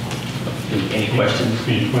 Any questions?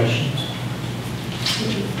 Any questions?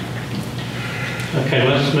 Okay,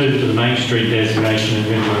 let's move to the Main Street designation and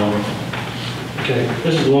then we'll. Okay,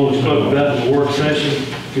 this is the one we spoke about in the work session.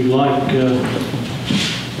 If you'd like,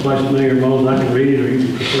 Vice Mayor Mullins, I can read it, or you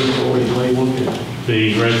can prefer to already way one. The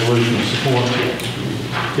resolution of support.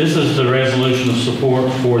 This is the resolution of support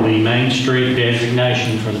for the Main Street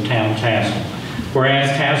designation for the town of Tazewell. Whereas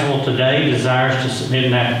Tazewell today desires to submit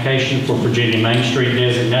an application for Virginia Main Street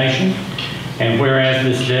designation, and whereas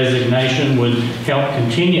this designation would help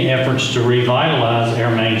continue efforts to revitalize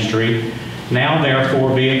our Main Street, now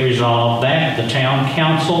therefore be it resolved that the town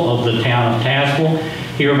council of the town of Tazewell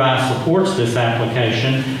hereby supports this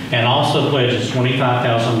application and also pledges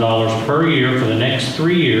 $25,000 per year for the next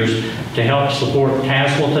 3 years to help support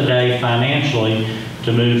Tazewell today financially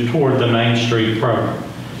to move toward the Main Street program.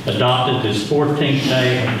 Adopted this 14th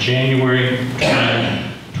day of January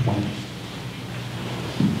 2020.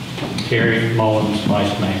 Terry Mullins,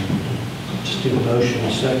 Vice Mayor. Just do a motion in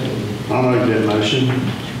a second. I'll make that motion.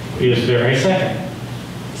 Is there a second?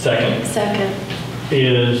 Second. Second.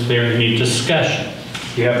 Is there any discussion?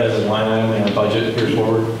 Do you have that as a line item in our budget here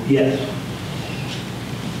forward? Yes.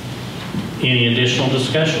 Any additional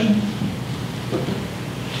discussion?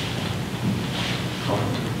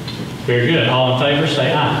 Very good. All in favor,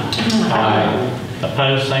 say aye. Aye.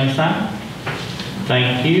 Opposed, same sign.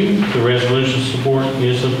 Thank you. The resolution support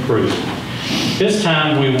is approved. This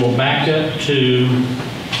time we will back up to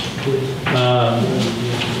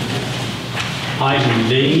item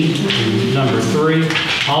D, number 3,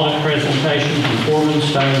 audit presentation from Corbin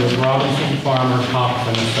Stone with Robinson Farmer Cox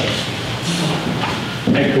and Associates.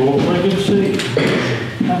 Hey, cool. What good to see you.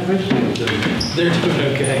 They're doing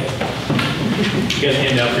okay. Got a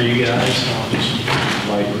handout for you guys.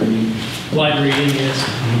 Light reading. Light reading, yes.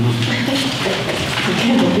 It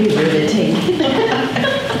can be riveting.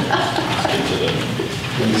 Get to the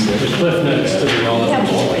There's cliff notes to the audit. Yeah,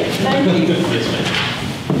 boy, thank you. Yes, ma'am.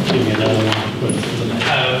 Give me another one. Put it to the next.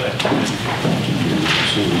 Oh, okay.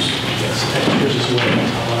 Yes, here's this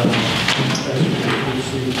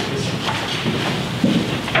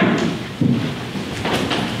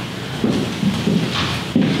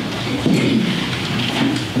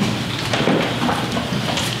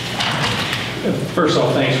First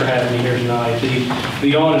off, thanks for having me here tonight.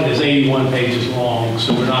 The audit is 81 pages long,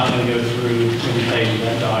 so we're not going to go through every page of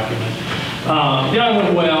that document. The audit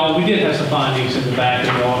went well. We did have some findings in the back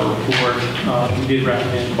of the audit report. We did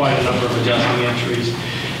recommend quite a number of adjusting entries.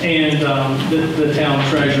 And the town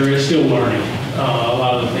treasurer is still learning a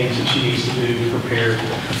lot of the things that she needs to do to prepare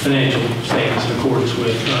financial statements in accordance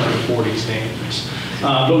with reporting standards.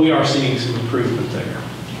 But we are seeing some improvement there.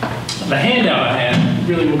 The handout I had,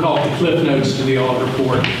 really we'll call it the cliff notes to the audit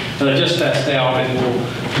report that I just passed out, and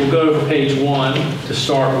we'll go over page 1 to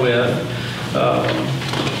start with.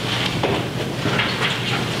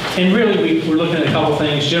 And really we're looking at a couple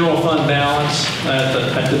things. General fund balance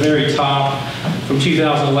at the very top from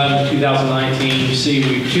 2011 to 2019. You see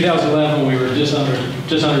 2011 we were just under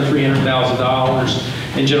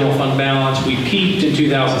 $300,000 in general fund balance. We peaked in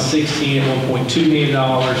 2016 at $1.2 million.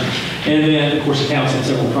 And then, of course, the town's had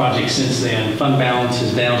several projects since then. Fund balance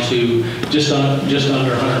is down to just under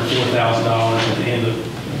 $104,000 at the end of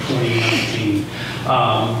 2019.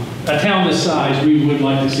 A town this size, we would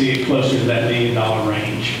like to see it closer to that $1 million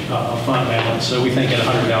range of fund balance. So we think at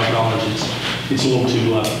 $100,000, it's a little too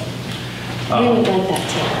low. We would like that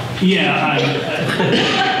too. Yeah,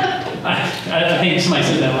 I think somebody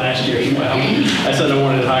said that last year as well. I said I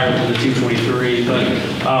wanted it higher than the 223,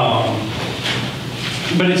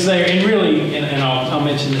 but it's there, and really, and I'll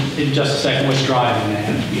mention in just a second what's driving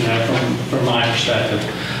that, from my perspective.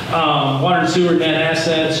 Water and sewer net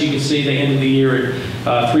assets, you can see the end of the year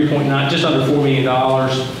at 3.9, just under $4 million.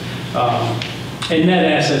 And net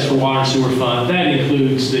assets for water and sewer fund, that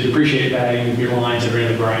includes the depreciated value of your lines that are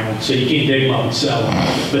in the ground. So you can't dig them up and sell them,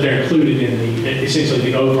 but they're included in essentially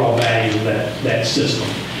the overall value of that system,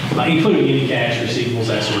 including any cash receivables,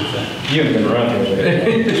 that sort of thing. You haven't been around here.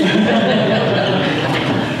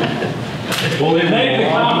 Well,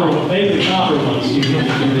 maybe the copper ones.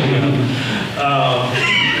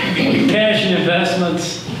 Cash and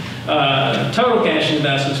investments. Total cash and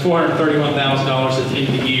investments, $431,000 at the end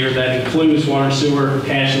of the year. That includes water and sewer,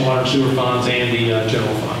 cash and water and sewer funds, and the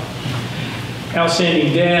general fund.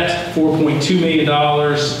 Outstanding debt, $4.2 million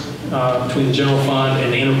between the general fund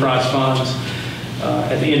and the enterprise funds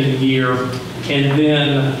at the end of the year. And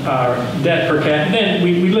then our debt per capita. Then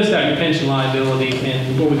we list out your pension liability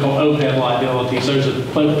and what we call OPEB liabilities. Those are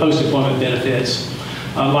post-employment benefits.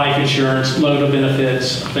 Life insurance, LOTA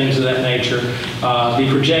benefits, things of that nature, the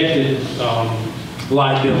projected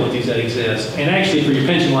liabilities that exist. And actually for your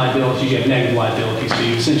pension liabilities, you have negative liabilities, so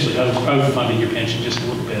you essentially overfunded your pension just a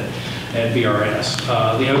little bit at VRS.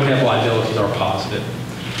 The OPEB liabilities are positive.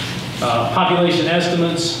 Population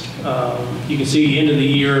estimates, you can see the end of the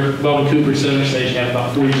year, Weldon Cooper Center Station have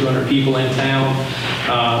about 4,200 people in town.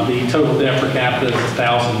 The total debt per capita is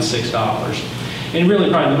 $1,006. And really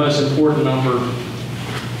probably the most important number,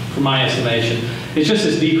 from my estimation, it's just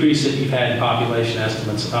this decrease that you've had in population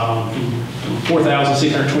estimates from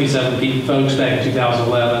 4,627 folks back in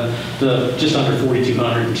 2011 to just under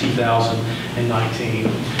 4,200 in 2019.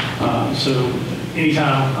 So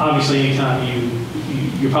anytime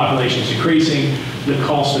your population is increasing, the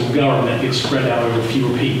cost of government gets spread out over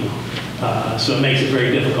fewer people. So it makes it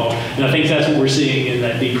very difficult. And I think that's what we're seeing in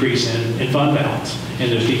that decrease in fund balance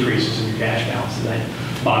and those decreases in your cash balance, that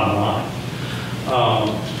bottom line.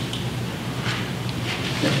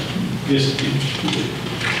 Just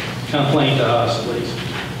kind of plain to us, at least.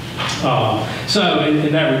 So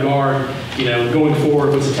in that regard, going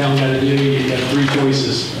forward, what's the town got to do? You've got three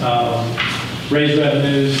choices: raise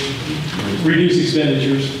revenues, reduce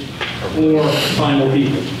expenditures, or find more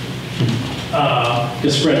people to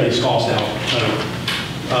spread these costs out.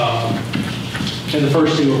 And the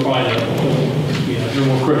first two are probably the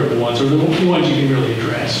more critical ones, or the ones you can really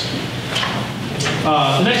address.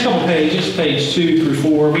 The next couple pages, page 2 through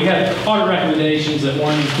 4, we have audit recommendations that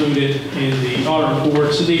weren't included in the audit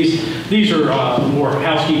report. So these are more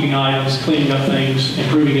housekeeping items, cleaning up things,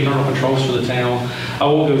 improving internal controls for the town. I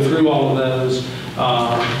won't go through all of those.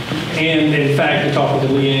 And in fact, I talked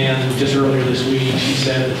with Leanne just earlier this week. She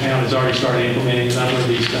said the town has already started implementing a number of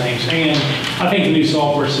these things. And I think the new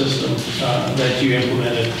software system that you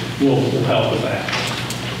implemented will help with that.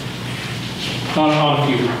 On a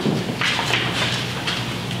few.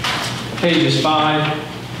 Pages 5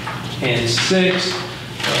 and 6,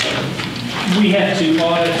 we had to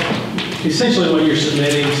audit essentially what you're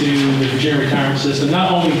submitting to the Virginia retirement system,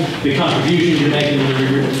 not only the contributions you're making to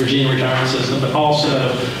the Virginia retirement system, but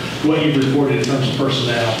also what you've reported in terms of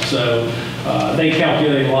personnel. So they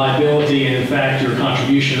calculate liability and in fact your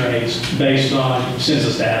contribution rates based on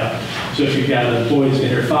census data. So if you've got an employee that's been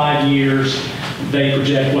here 5 years, they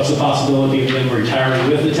project what's the possibility of them retiring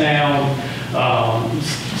with the town,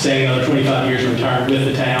 say another 25 years and retiring with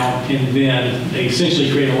the town, and then they essentially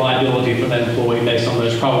create a liability for that employee based on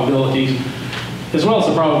those probabilities, as well as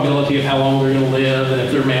the probability of how long they're going to live and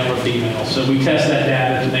if they're male or female. So we test that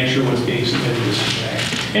data to make sure what's being submitted is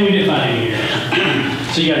correct. And we didn't find any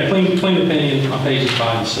errors. So you got a clean opinion on pages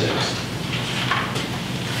 5 and 6.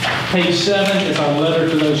 Page 7 is our letter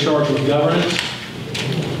to those charged with governance.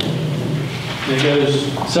 It goes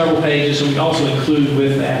several pages, and we also include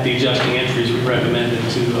with that the adjusting entries we recommended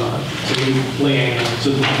to Leanne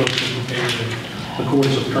so that the folks can prepare in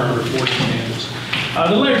accordance with current reporting standards.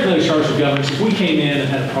 The letter to those charged with governance, if we came in and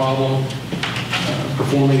had a problem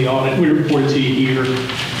performing the audit, we report it to you here.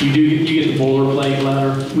 You get the boilerplate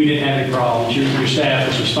letter. We didn't have any problems. Your staff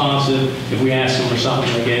was responsive. If we asked them for something,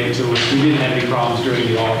 they gave it to us. We didn't have any problems during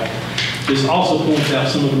the audit. This also points out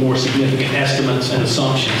some of the more significant estimates and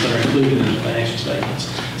assumptions that are included in the financial statements.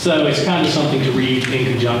 So it's kind of something to read in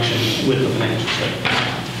conjunction with the financial statements.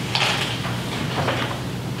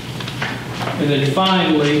 And then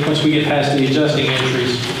finally, once we get past the adjusting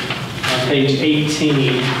entries, on page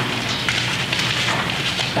 18,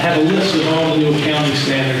 I have a list of all the new accounting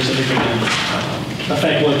standards that are going to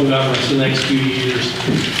affect local governments the next few years.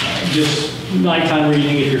 Just nighttime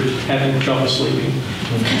reading if you're having trouble sleeping.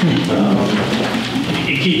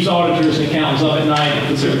 It keeps auditors and accountants up at night and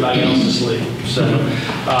puts everybody else to sleep. So,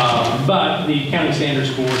 but the Accounting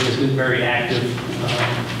Standards Board has been very active.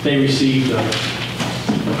 They received a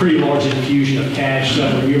pretty large infusion of cash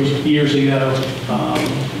several years ago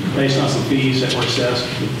based on some fees that were assessed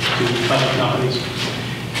to public companies.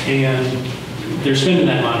 And they're spending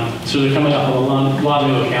that money. So they're coming up with a lot of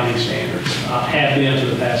new accounting standards, have been for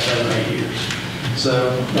the past 7 or 8 years.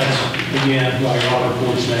 So that's, again, why your audit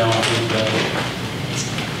report is now, I think,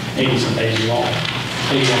 80-some pages long,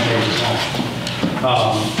 81 pages long.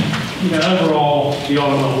 Overall, the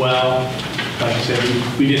audit went well. Like I said,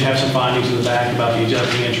 we did have some findings in the back about the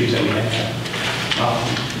adjusting entries that we had.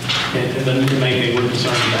 And the main thing we're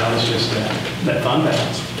concerned about is just that fund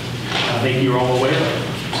balance. I think you're all aware of it.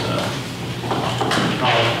 So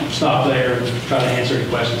I'll stop there and try to answer any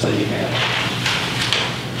questions that you have.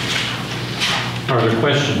 Are there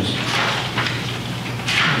questions?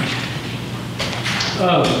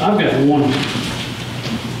 I've got one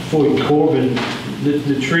for you, Corbin.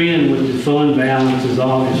 The trend with the fund balance is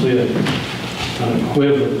obviously an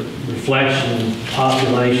equivalent reflection of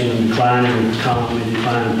population and declining economy,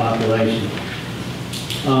 declining population.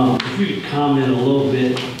 If you could comment a little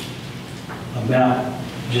bit about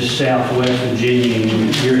just Southwest Virginia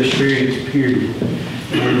and your experience, period.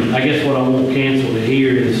 And I guess what I won't cancel to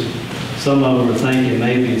hear is some of them are thinking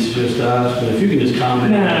maybe it's just us, but if you can just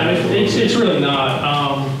comment. No, it's really not.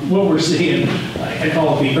 What we're seeing, I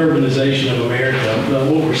call it the urbanization of America.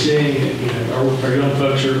 What we're seeing, our young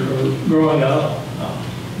folks are growing up,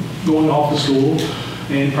 going off to school,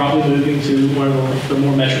 and probably moving to one of the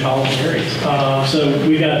more metropolitan areas. So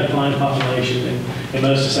we've got a declining population in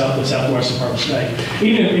most of the southwestern part of the state.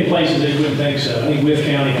 Even in places that you wouldn't think so. I think Wythe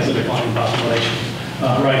County has a declining population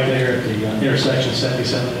right there at the intersection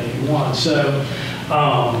 77 and 81. So,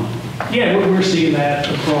 yeah, we're seeing that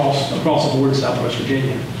across the board in Southwest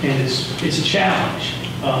Virginia, and it's a challenge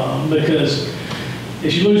because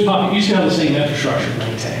as you lose population, you still have the same infrastructure to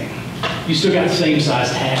maintain. You still got the same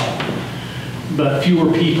size town, but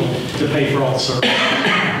fewer people to pay for all the services.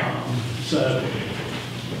 So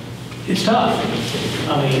it's tough.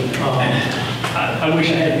 I mean, I wish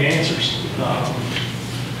I had the answers,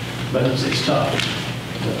 but it's tough.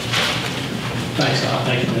 So, thanks, Tom.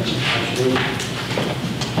 Thank you, Mitchell. Absolutely.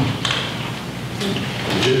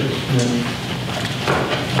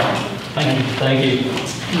 Thank you.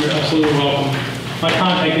 You're absolutely welcome. My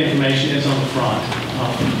contact information is on the front,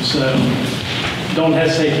 so don't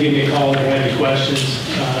hesitate to give me a call if you have any questions.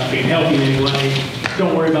 If I can help you in any way,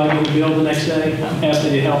 don't worry about getting billed the next day. I'm happy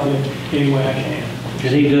to help you any way I can.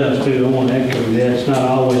 And he does too. I want to echo that. It's not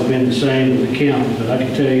always been the same with the county, but I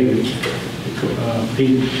can tell you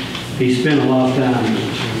he spent a lot of time.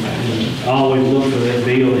 I always look for that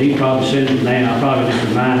bill. He probably sent it now. I probably just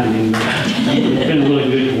reminded him. It's been really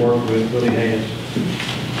good to work with, really has.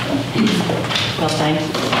 Well, thanks.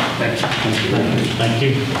 Thank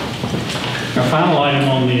you. Our final item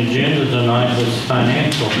on the agenda tonight was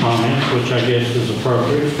financial comments, which I guess is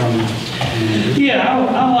appropriate from Yeah,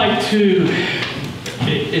 I like to,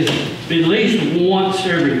 at least once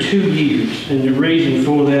every 2 years. And the reason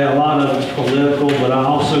for that, a lot of it's political, but I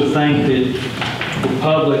also think that the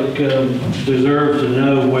public deserves to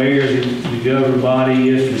know where the governing body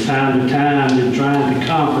is from time to time in trying to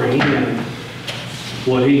comprehend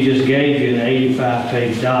what he just gave you in an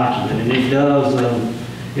 85-page document. And it does,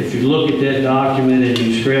 if you look at that document and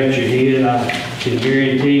you scratch your head, I can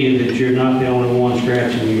guarantee you that you're not the only one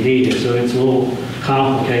scratching your head. So it's a little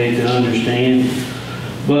complicated to understand.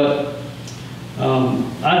 But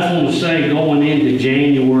I just want to say, going into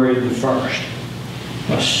January the 1st,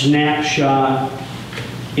 a snapshot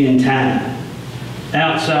in time,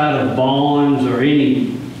 outside of bonds or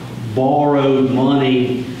any borrowed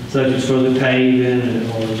money, such as for the paving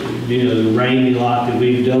or the rainy lot that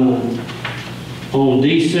we've done, on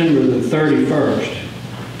December the 31st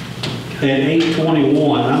at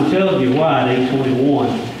 8:21. I'm telling you why at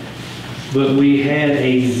 8:21, but we had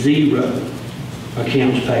a 0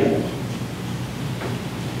 accounts payable.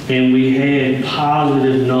 And we had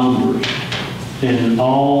positive numbers in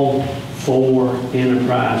all 4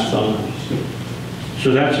 enterprise funds.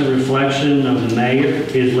 So that's a reflection of the mayor,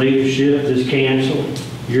 his leadership, this council,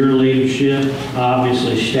 your leadership,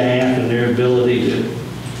 obviously staff and their ability to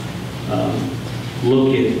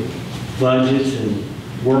look at budgets and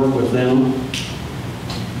work with them.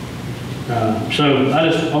 So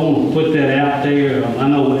I want to put that out there. I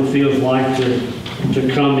know what it feels like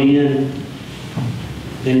to come in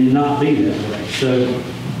and not be that way. So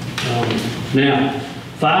now,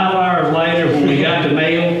 5 hours later when we got the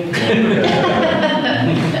mail,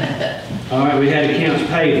 all right, we had accounts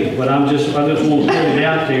payable, but I just want to put it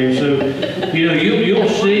out there. So, you'll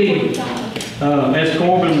see, as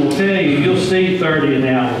Corbin will tell you, you'll see 30 an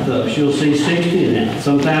hour with us. You'll see 60 an hour.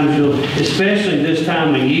 Sometimes especially this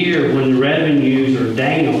time of year when the revenues are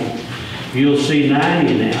down, you'll see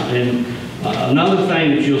 90 an hour. And another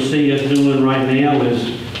thing that you'll see us doing right now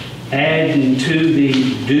is adding to the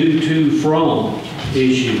due to from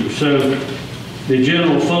issue. So the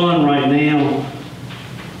general fund right now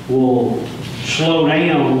will slow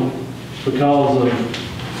down because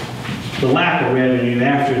of the lack of revenue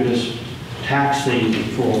after this tax season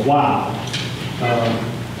for a while.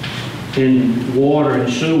 In water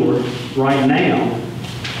and sewer right now,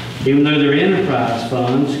 even though they're enterprise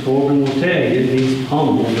funds, Corbin will tell you, he's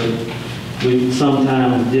humble, but we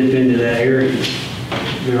sometimes dip into that area.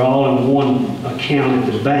 They're all in one account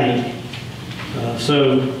at the bank.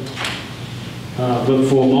 But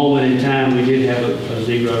for a moment in time, we did have a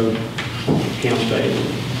 0 accounts payable.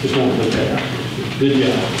 Just want to put that out there. Good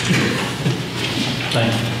job.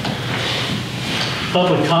 Thank you.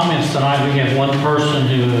 Public comments tonight. We have one person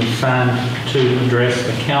who has signed to address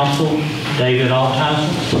the council, David Altizer.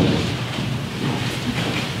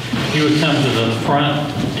 If you would come to the front,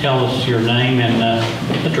 tell us your name and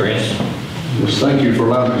address. Yes, thank you for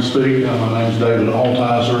allowing me to speak. My name is David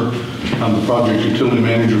Altizer. I'm the project utility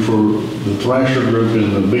manager for the Thrasher Group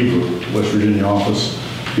in the Beaver, West Virginia office.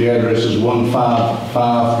 The address is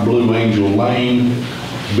 155 Blue Angel Lane,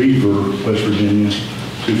 Beaver, West Virginia,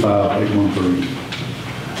 25813.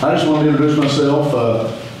 I just want to introduce myself.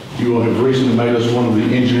 You will have recently made us one of the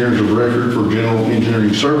engineers of record for general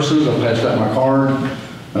engineering services. I passed out my card.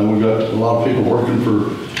 We've got a lot of people working for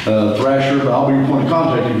Thrasher. I'll be your point of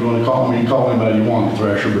contact if you want to call me. You can call anybody you want at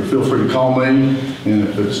Thrasher, but feel free to call me. And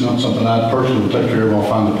if it's not something I personally will take care of, I'll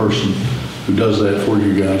find the person who does that for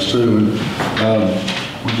you guys too. And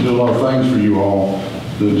we can do a lot of things for you all.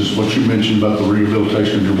 Just what you mentioned about the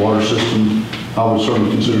rehabilitation of your water system, I would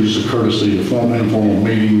certainly consider just a courtesy, a formal, informal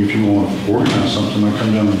meeting. If you want to organize something, I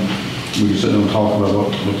come down and we can sit down and talk about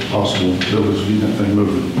what possible abilities to get that thing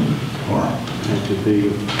moving. All right. That could be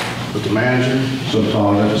with the manager. So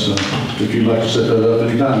Tom, that's, if you'd like to set that up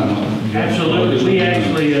anytime. Absolutely. We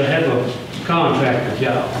actually have a contract with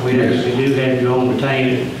y'all. We actually do have your own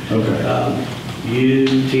retainer. Okay. You,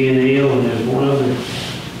 T&L, and there's one other, I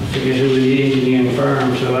forget who the engineering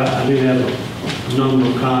firm, so I do have a number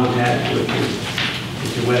of contacts with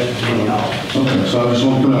the West Virginia office. Okay, so I just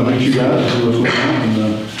want to come out and meet you guys, see what's going on, and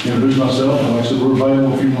introduce myself. And like I said, we're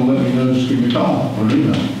available. If you want to let me know, just give me a call or an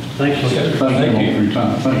email. Thank you, sir. Thank you all for your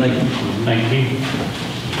time. Thank you. Thank you.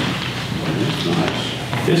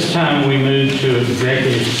 This time we move to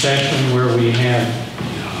executive session where we have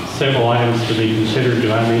several items to be considered.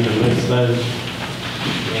 Do I need to list those?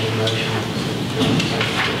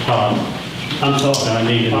 Todd, I'm sorry, I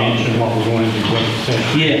need to mention what we're going to do.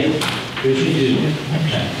 Yeah. Yes, you do.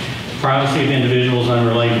 Okay. Privacy of individuals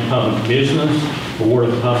unrelated to public business, award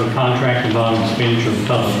of the public contract involving expenditure of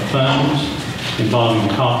public funds, involving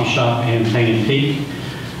the coffee shop and Antique,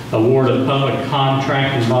 award of public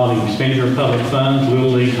contract involving expenditure of public funds, Little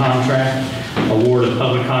League contract, award of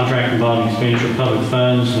public contract involving expenditure of public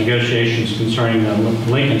funds, negotiations concerning the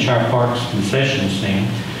Lincolnshire Parks concession stand,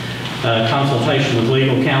 consultation with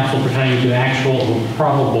legal counsel pertaining to actual or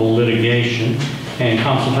probable litigation, and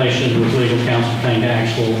consultation with legal counsel pertaining to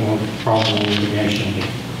actual or probable litigation.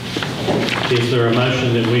 Is there a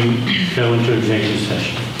motion that we go into executive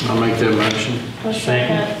session? I'll make that motion.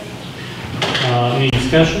 Second. Any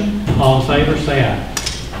discussion? All in favor, say aye.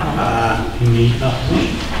 Aye. Any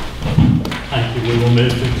opposition? Thank you. We will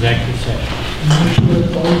move to executive session.